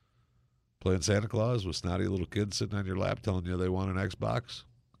 Playing Santa Claus with snotty little kids sitting on your lap telling you they want an Xbox?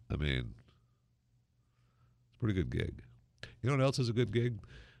 I mean, it's a pretty good gig. You know what else is a good gig?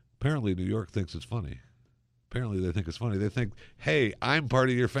 Apparently, New York thinks it's funny. Apparently, they think it's funny. They think, hey, I'm part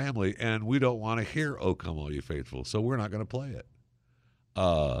of your family, and we don't want to hear "O Come All You Faithful," so we're not going to play it.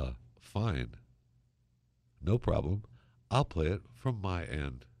 Fine. No problem. I'll play it from my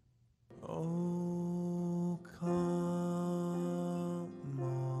end. Oh, come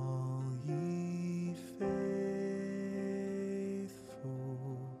all ye faithful,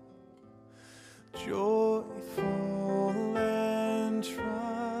 joyful and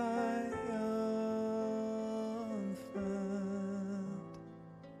triumphant.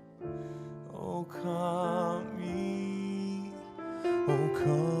 Oh, come ye, oh,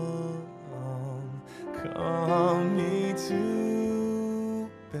 come ye to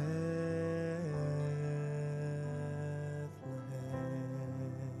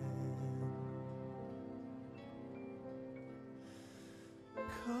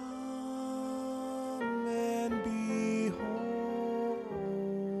Come and behold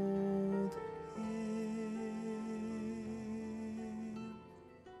him,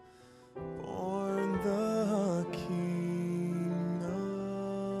 born the King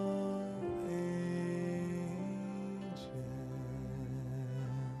of ages.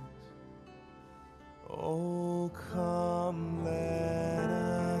 Oh, come, let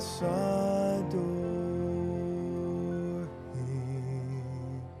us adore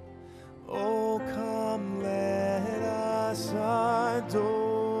him. Oh, come, let us adore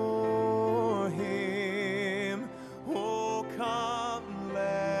him. Oh, come,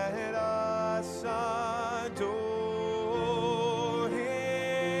 let us adore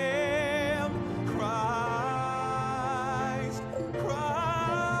him. Christ, Christ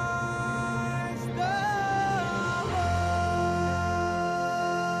the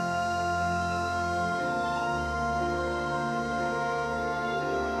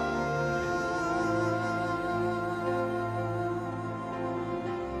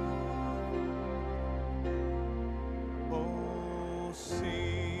Oh,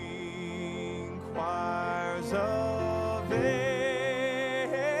 sing choirs of angels,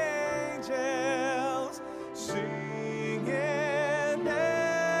 sing in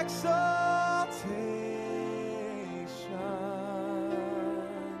exaltation,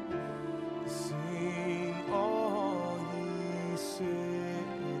 sing all ye citizens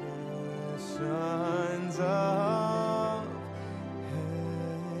of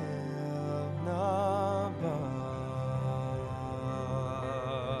heaven above.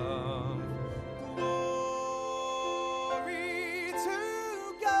 Glory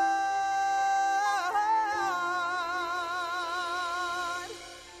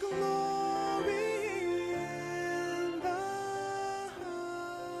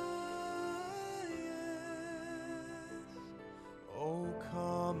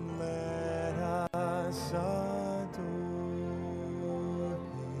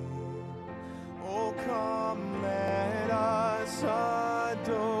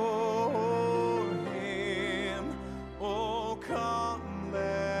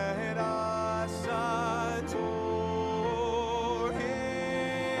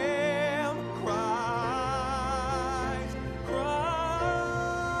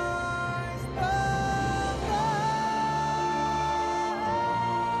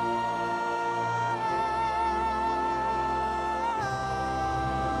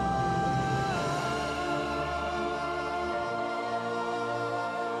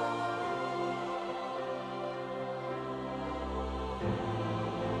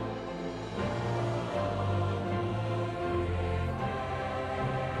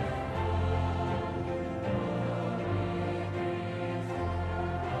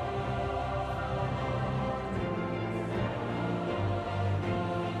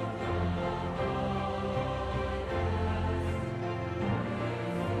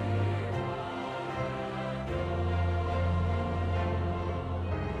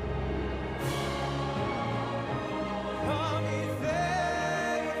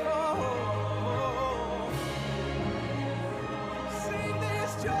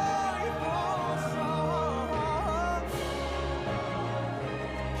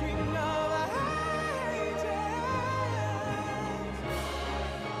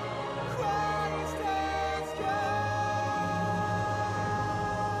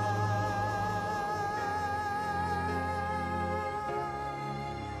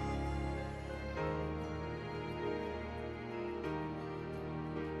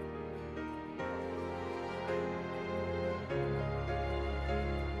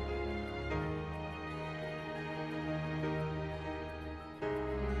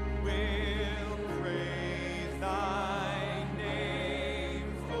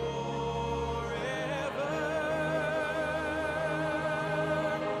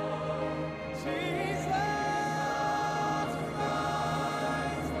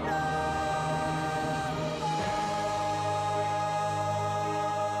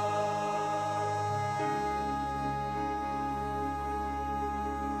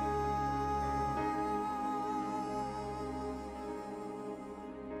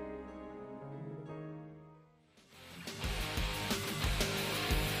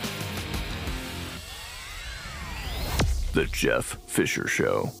The Jeff Fisher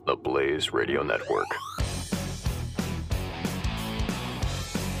Show, the Blaze Radio Network.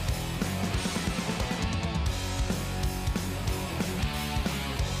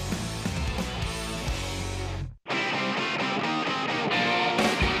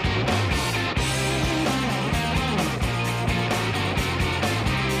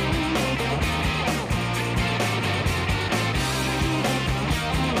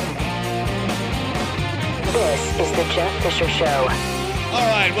 This is the Jeff Fisher Show. All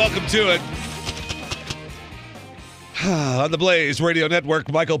right, welcome to it. On the Blaze Radio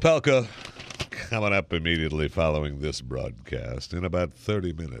Network, Michael Pelka coming up immediately following this broadcast in about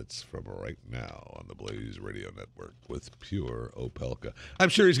 30 minutes from right now on the Blaze Radio Network with Pure Opelka. I'm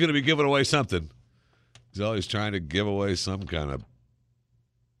sure he's going to be giving away something. He's always trying to give away some kind of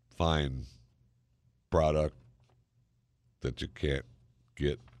fine product that you can't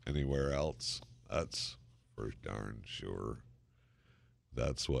get anywhere else. That's for darn sure.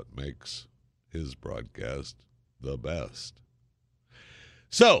 That's what makes his broadcast the best.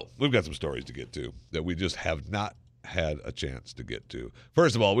 So, we've got some stories to get to that we just have not had a chance to get to.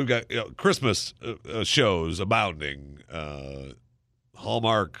 First of all, we've got Christmas shows abounding.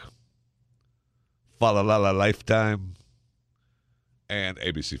 Hallmark, Fa La La La Lifetime, and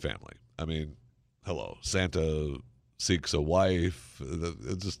ABC Family. I mean, hello. Santa Seeks a Wife.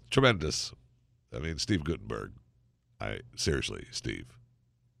 It's just tremendous. I mean, Steve Guttenberg. Seriously, Steve.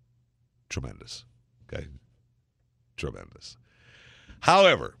 Tremendous. Okay? Tremendous.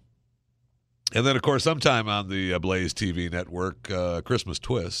 However, and then, of course, sometime on the Blaze TV network, Christmas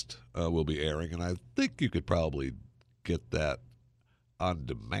Twist will be airing, and I think you could probably get that on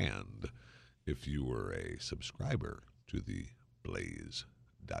demand if you were a subscriber to the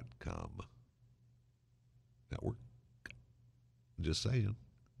Blaze.com network. Just saying.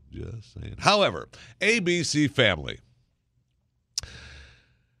 Just saying. However, ABC Family,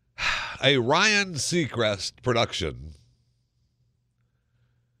 a Ryan Seacrest production,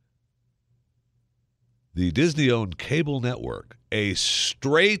 the Disney-owned cable network, a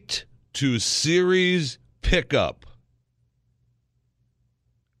straight-to-series pickup.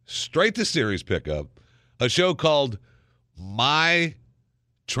 Straight-to-series pickup, a show called My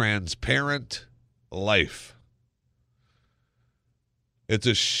Transparent Life. It's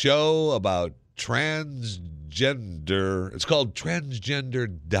a show about transgender. It's called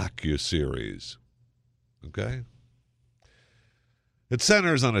Transgender Docuseries. Okay? It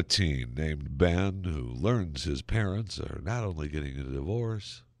centers on a teen named Ben who learns his parents are not only getting a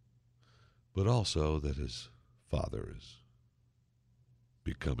divorce, but also that his father is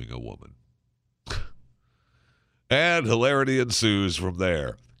becoming a woman. And hilarity ensues from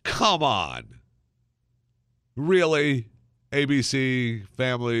there. Come on. Really? ABC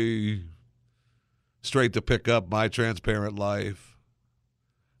Family, straight to pick up My Transparent Life.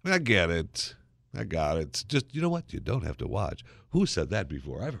 I mean, I get it. I got it. It's just, you know what? You don't have to watch. Who said that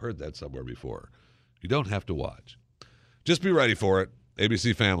before? I've heard that somewhere before. You don't have to watch. Just be ready for it.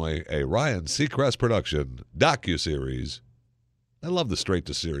 ABC Family, a Ryan Seacrest production, docuseries. I love the straight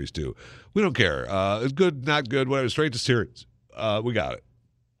to series, too. We don't care. It's good, not good, whatever. Straight to series. We got it.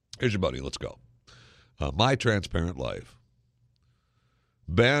 Here's your buddy. Let's go. My Transparent Life.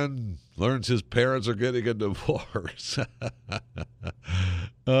 Ben learns his parents are getting a divorce.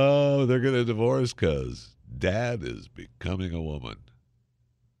 Oh, they're getting a divorce because Dad is becoming a woman.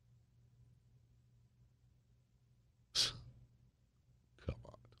 Come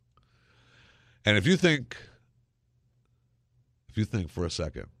on. And if you think for a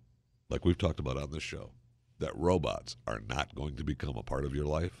second, like we've talked about on this show, that robots are not going to become a part of your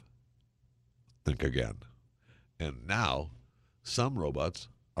life, think again. And now, some robots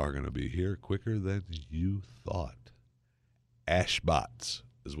are going to be here quicker than you thought. Ashbots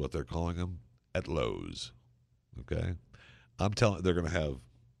is what they're calling them at Lowe's. Okay? I'm telling they're going to have,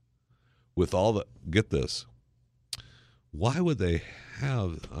 with all the, get this, why would they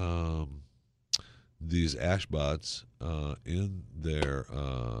have these Ashbots in their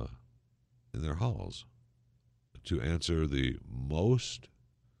halls to answer the most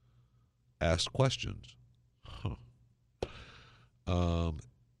asked questions?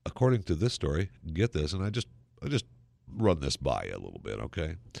 According to this story, get this, and I just run this by you a little bit,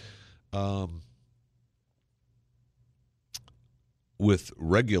 okay? With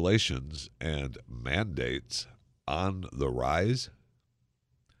regulations and mandates on the rise,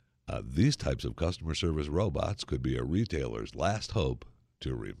 these types of customer service robots could be a retailer's last hope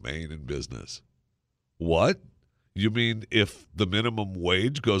to remain in business. What? You mean if the minimum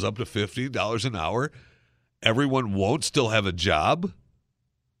wage goes up to $15 an hour, everyone won't still have a job?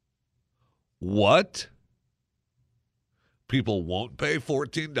 What? People won't pay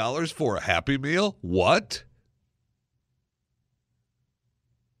 $14 for a Happy Meal? What?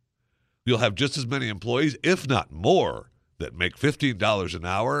 You'll have just as many employees, if not more, that make $15 an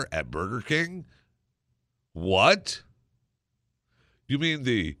hour at Burger King? What? You mean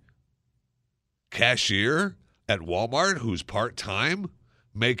the cashier at Walmart who's part-time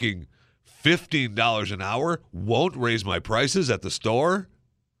making $15 an hour won't raise my prices at the store?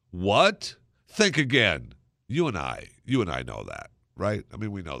 What? Think again. You and I know that, right? I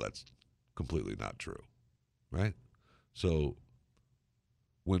mean, we know that's completely not true, right? So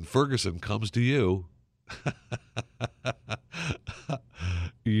when Ferguson comes to you,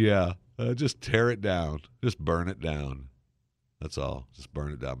 yeah, just tear it down. Just burn it down. That's all. Just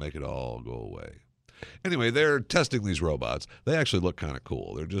burn it down. Make it all go away. Anyway, they're testing these robots. They actually look kind of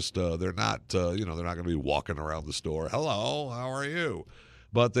cool. They're just, they're not going to be walking around the store. Hello, how are you?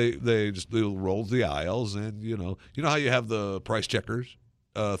 But they'll roll the aisles, and you know how you have the price checkers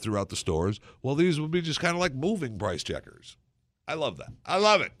throughout the stores. Well, these would be just kind of like moving price checkers. I love that. I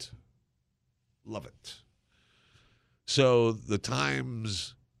love it. Love it. So the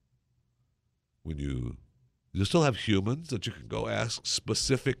times when you still have humans that you can go ask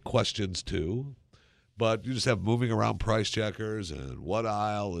specific questions to, but you just have moving around price checkers and what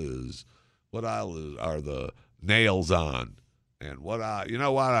aisle are the nails on, and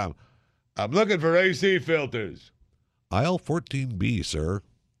I'm looking for AC filters. Aisle 14B, sir.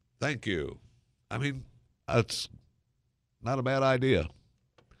 Thank you. I mean, that's not a bad idea.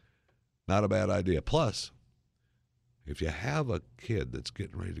 Not a bad idea. Plus, if you have a kid that's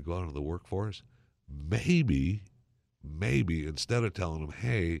getting ready to go out into the workforce, maybe instead of telling them,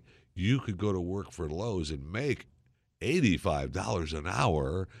 hey, you could go to work for Lowe's and make $85 an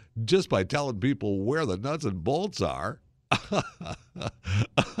hour just by telling people where the nuts and bolts are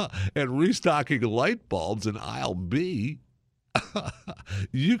and restocking light bulbs in aisle B,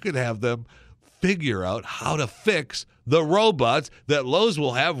 you could have them figure out how to fix the robots that Lowe's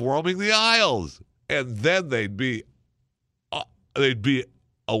will have roaming the aisles. And then they'd be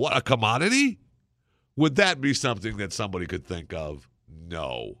a commodity? Would that be something that somebody could think of?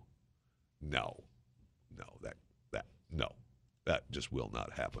 No. That just will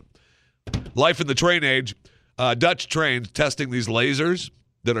not happen. Life in the train age. Dutch trains testing these lasers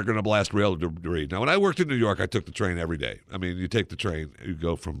that are going to blast rail debris. Now, when I worked in New York, I took the train every day. I mean, you take the train, you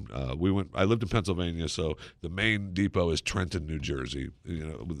go from, I lived in Pennsylvania, so the main depot is Trenton, New Jersey. You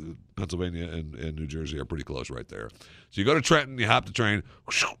know, Pennsylvania and New Jersey are pretty close right there. So you go to Trenton, you hop the train,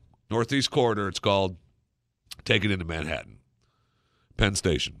 Northeast Corridor, it's called, take it into Manhattan, Penn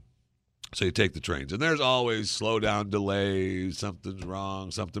Station. So you take the trains, and there's always slow down delays, something's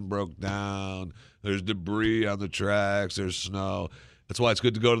wrong, something broke down, there's debris on the tracks, there's snow. That's why it's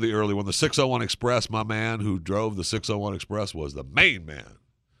good to go to the early one. The 601 Express, my man who drove the 601 Express was the main man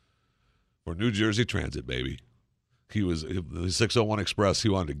for New Jersey Transit, baby. The 601 Express, he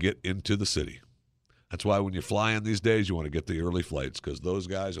wanted to get into the city. That's why when you're flying these days, you want to get the early flights, because those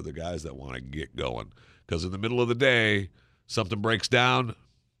guys are the guys that want to get going. Because in the middle of the day, something breaks down,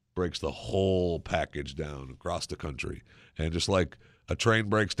 breaks the whole package down across the country. And just like a train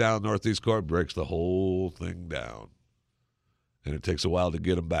breaks down Northeast Corridor, breaks the whole thing down. And it takes a while to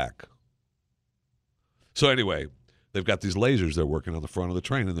get them back. So anyway, they've got these lasers they're working on the front of the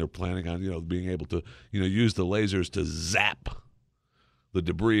train, and they're planning on, being able to, use the lasers to zap the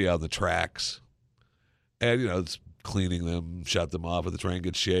debris on the tracks. And, it's cleaning them, shut them off. If the train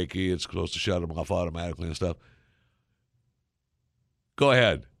gets shaky, it's supposed to shut them off automatically and stuff. Go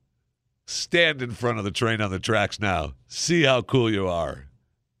ahead. Stand in front of the train on the tracks now. See how cool you are.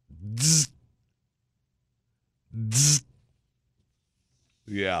 Zzz. Zzz.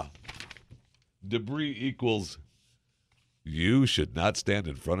 Yeah. Debris equals you should not stand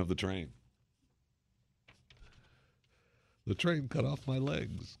in front of the train. The train cut off my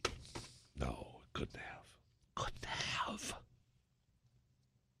legs. No, it couldn't have. Couldn't have.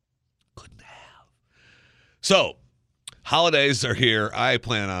 So, holidays are here. I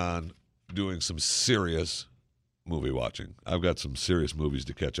plan on doing some serious movie watching. I've got some serious movies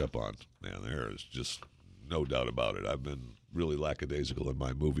to catch up on. Man, there is just no doubt about it. I've been really lackadaisical in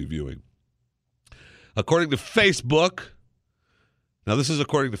my movie viewing. According to Facebook, now this is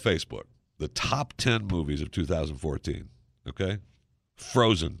according to Facebook, the top 10 movies of 2014, okay?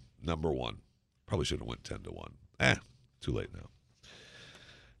 Frozen, number 1. Probably should have went 10-1. Too late now.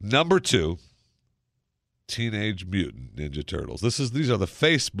 Number 2, Teenage Mutant Ninja Turtles. These are the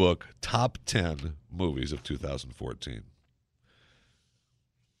Facebook top 10 movies of 2014.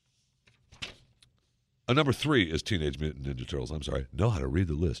 Number 3 is Teenage Mutant Ninja Turtles. I'm sorry. Know how to read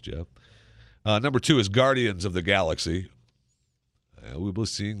the list, Jeff. Number 2 is Guardians of the Galaxy. We'll be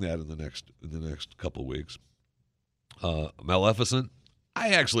seeing that in the next couple of weeks. Maleficent, I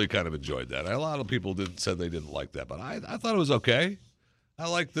actually kind of enjoyed that. A lot of people said they didn't like that, but I thought it was okay. I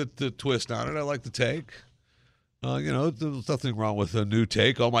like the twist on it. I like the take. There's nothing wrong with a new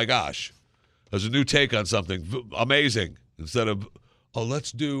take. Oh my gosh, there's a new take on something amazing. Instead of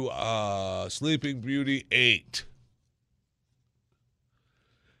let's do Sleeping Beauty 8.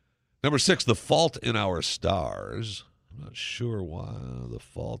 Number 6, The Fault in Our Stars. I'm not sure why The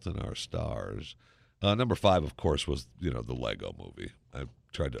Fault in Our Stars. Number 5, of course, was, the Lego Movie. I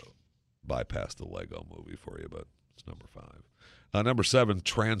tried to bypass the Lego Movie for you, but it's number 5. Number 7,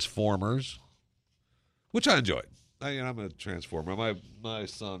 Transformers, which I enjoyed. I'm a Transformer. My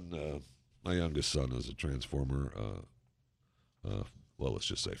son, my youngest son, is a Transformer. Let's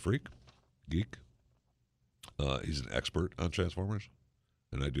just say freak, geek. He's an expert on Transformers,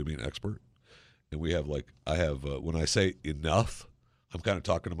 and I do mean expert. And we have when I say enough, I'm kind of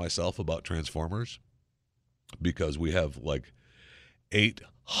talking to myself about Transformers, because we have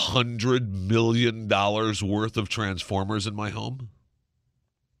 $800 million worth of Transformers in my home.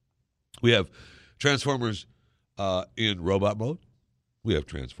 We have Transformers in robot mode. We have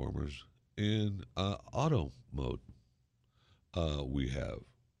Transformers in auto mode. We have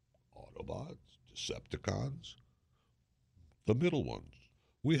Autobots, Decepticons, the middle ones.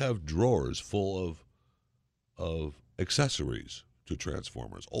 We have drawers full of accessories to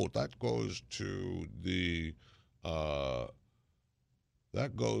Transformers. Oh, that goes to the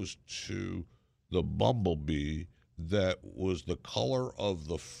Bumblebee that was the color of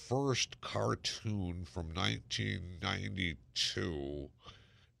the first cartoon from 1992.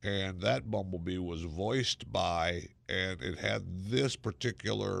 And that Bumblebee was voiced by, and it had this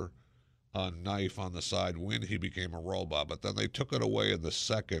particular knife on the side when he became a robot. But then they took it away in the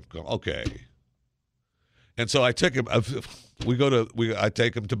second. Okay. And so I took him. I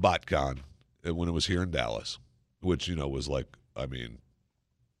take him to BotCon when it was here in Dallas, which was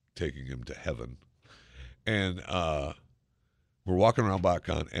taking him to heaven. And we're walking around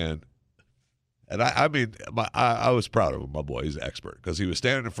BotCon, and I was proud of him, my boy. He's an expert, because he was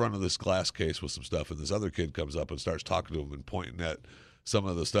standing in front of this glass case with some stuff, and this other kid comes up and starts talking to him and pointing at some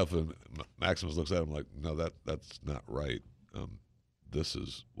of the stuff, and Maximus looks at him like, no, that's not right. This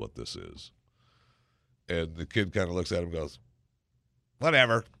is what this is. And the kid kind of looks at him and goes,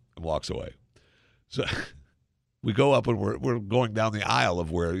 whatever, and walks away. So we go up, and we're going down the aisle of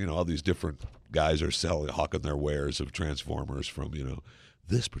where, all these different guys are hawking their wares of Transformers from,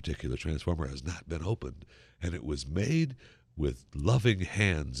 this particular Transformer has not been opened, and it was made with loving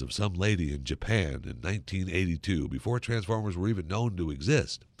hands of some lady in Japan in 1982, before Transformers were even known to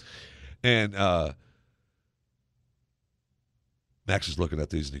exist. And Max is looking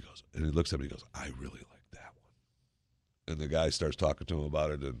at these, and he looks at me and he goes, I really like that one. And the guy starts talking to him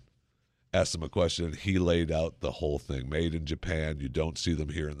about it and asks him a question. He laid out the whole thing. Made in Japan. You don't see them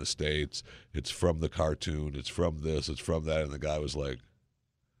here in the States. It's from the cartoon. It's from this. It's from that. And the guy was like,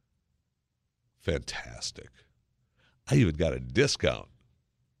 fantastic. I even got a discount.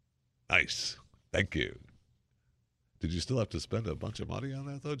 Nice. Thank you. Did you still have to spend a bunch of money on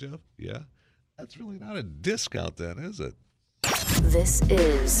that, though, Jeff? Yeah? That's really not a discount then, is it? This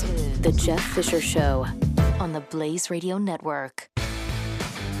is The Jeff Fisher Show on the Blaze Radio Network.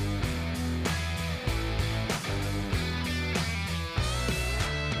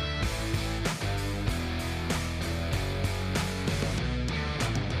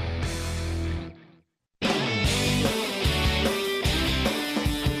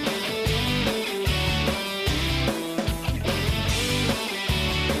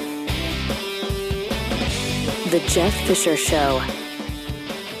 The Jeff Fisher Show.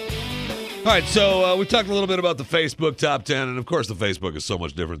 All right, so we talked a little bit about the Facebook Top 10, and of course the Facebook is so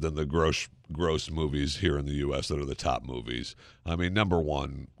much different than the gross movies here in the U.S. that are the top movies. I mean, number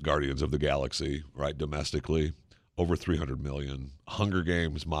one, Guardians of the Galaxy, right, domestically, over 300 million. Hunger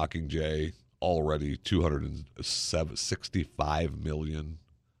Games, Mockingjay, already 265 million.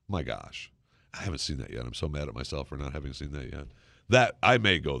 My gosh, I haven't seen that yet. I'm so mad at myself for not having seen that yet. That I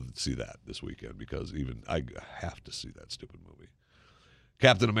may go see that this weekend, because even I have to see that stupid movie.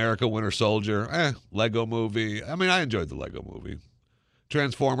 Captain America, Winter Soldier, Lego Movie. I mean, I enjoyed the Lego Movie.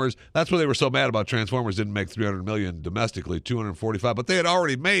 Transformers. That's why they were so mad about Transformers didn't make 300 million domestically, 245, but they had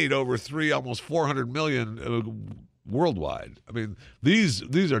already made over almost 400 million worldwide. I mean, these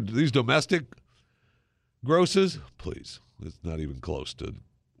domestic grosses, please, it's not even close to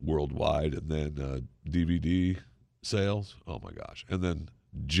worldwide. And then DVD sales, oh my gosh, and then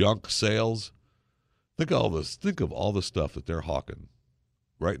junk sales. Think of all the stuff that they're hawking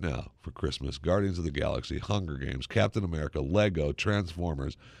right now for Christmas, Guardians of the Galaxy, Hunger Games, Captain America, Lego,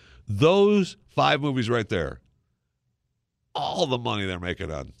 Transformers, those 5 movies right there, all the money they're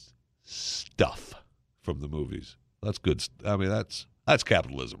making on stuff from the movies. That's good. I mean, that's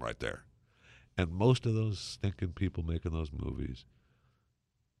capitalism right there. And most of those stinking people making those movies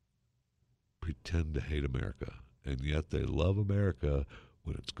pretend to hate America, and yet they love America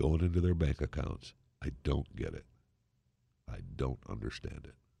when it's going into their bank accounts. I don't get it. I don't understand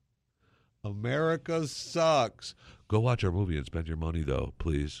it. America sucks. Go watch our movie and spend your money, though.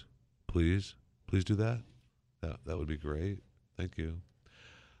 Please. Please. Please do that. That would be great. Thank you.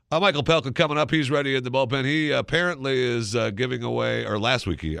 Michael Pelka coming up. He's ready in the bullpen. He apparently is giving away, or last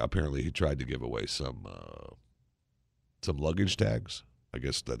week he tried to give away some luggage tags. I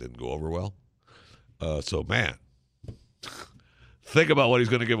guess that didn't go over well. So, man, think about what he's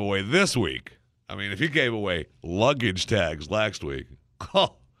going to give away this week. I mean, if he gave away luggage tags last week,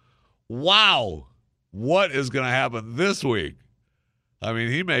 oh, wow, what is going to happen this week? I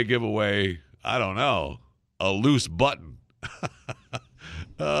mean, he may give away, I don't know, a loose button.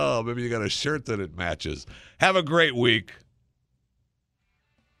 Oh, maybe you got a shirt that it matches. Have a great week.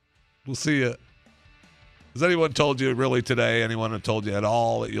 We'll see you. Has anyone told you really today? Anyone have told you at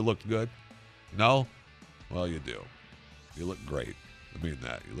all that you looked good? No? Well, you do. You look great. I mean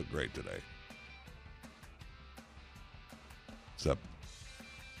that. You look great today. Except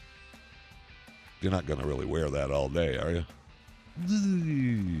you're not going to really wear that all day, are you?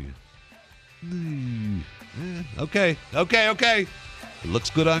 Okay. It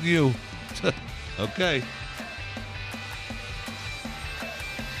looks good on you. Okay.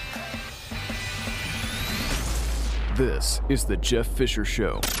 This is the Jeff Fisher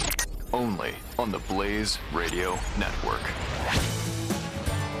Show, only on the Blaze Radio Network.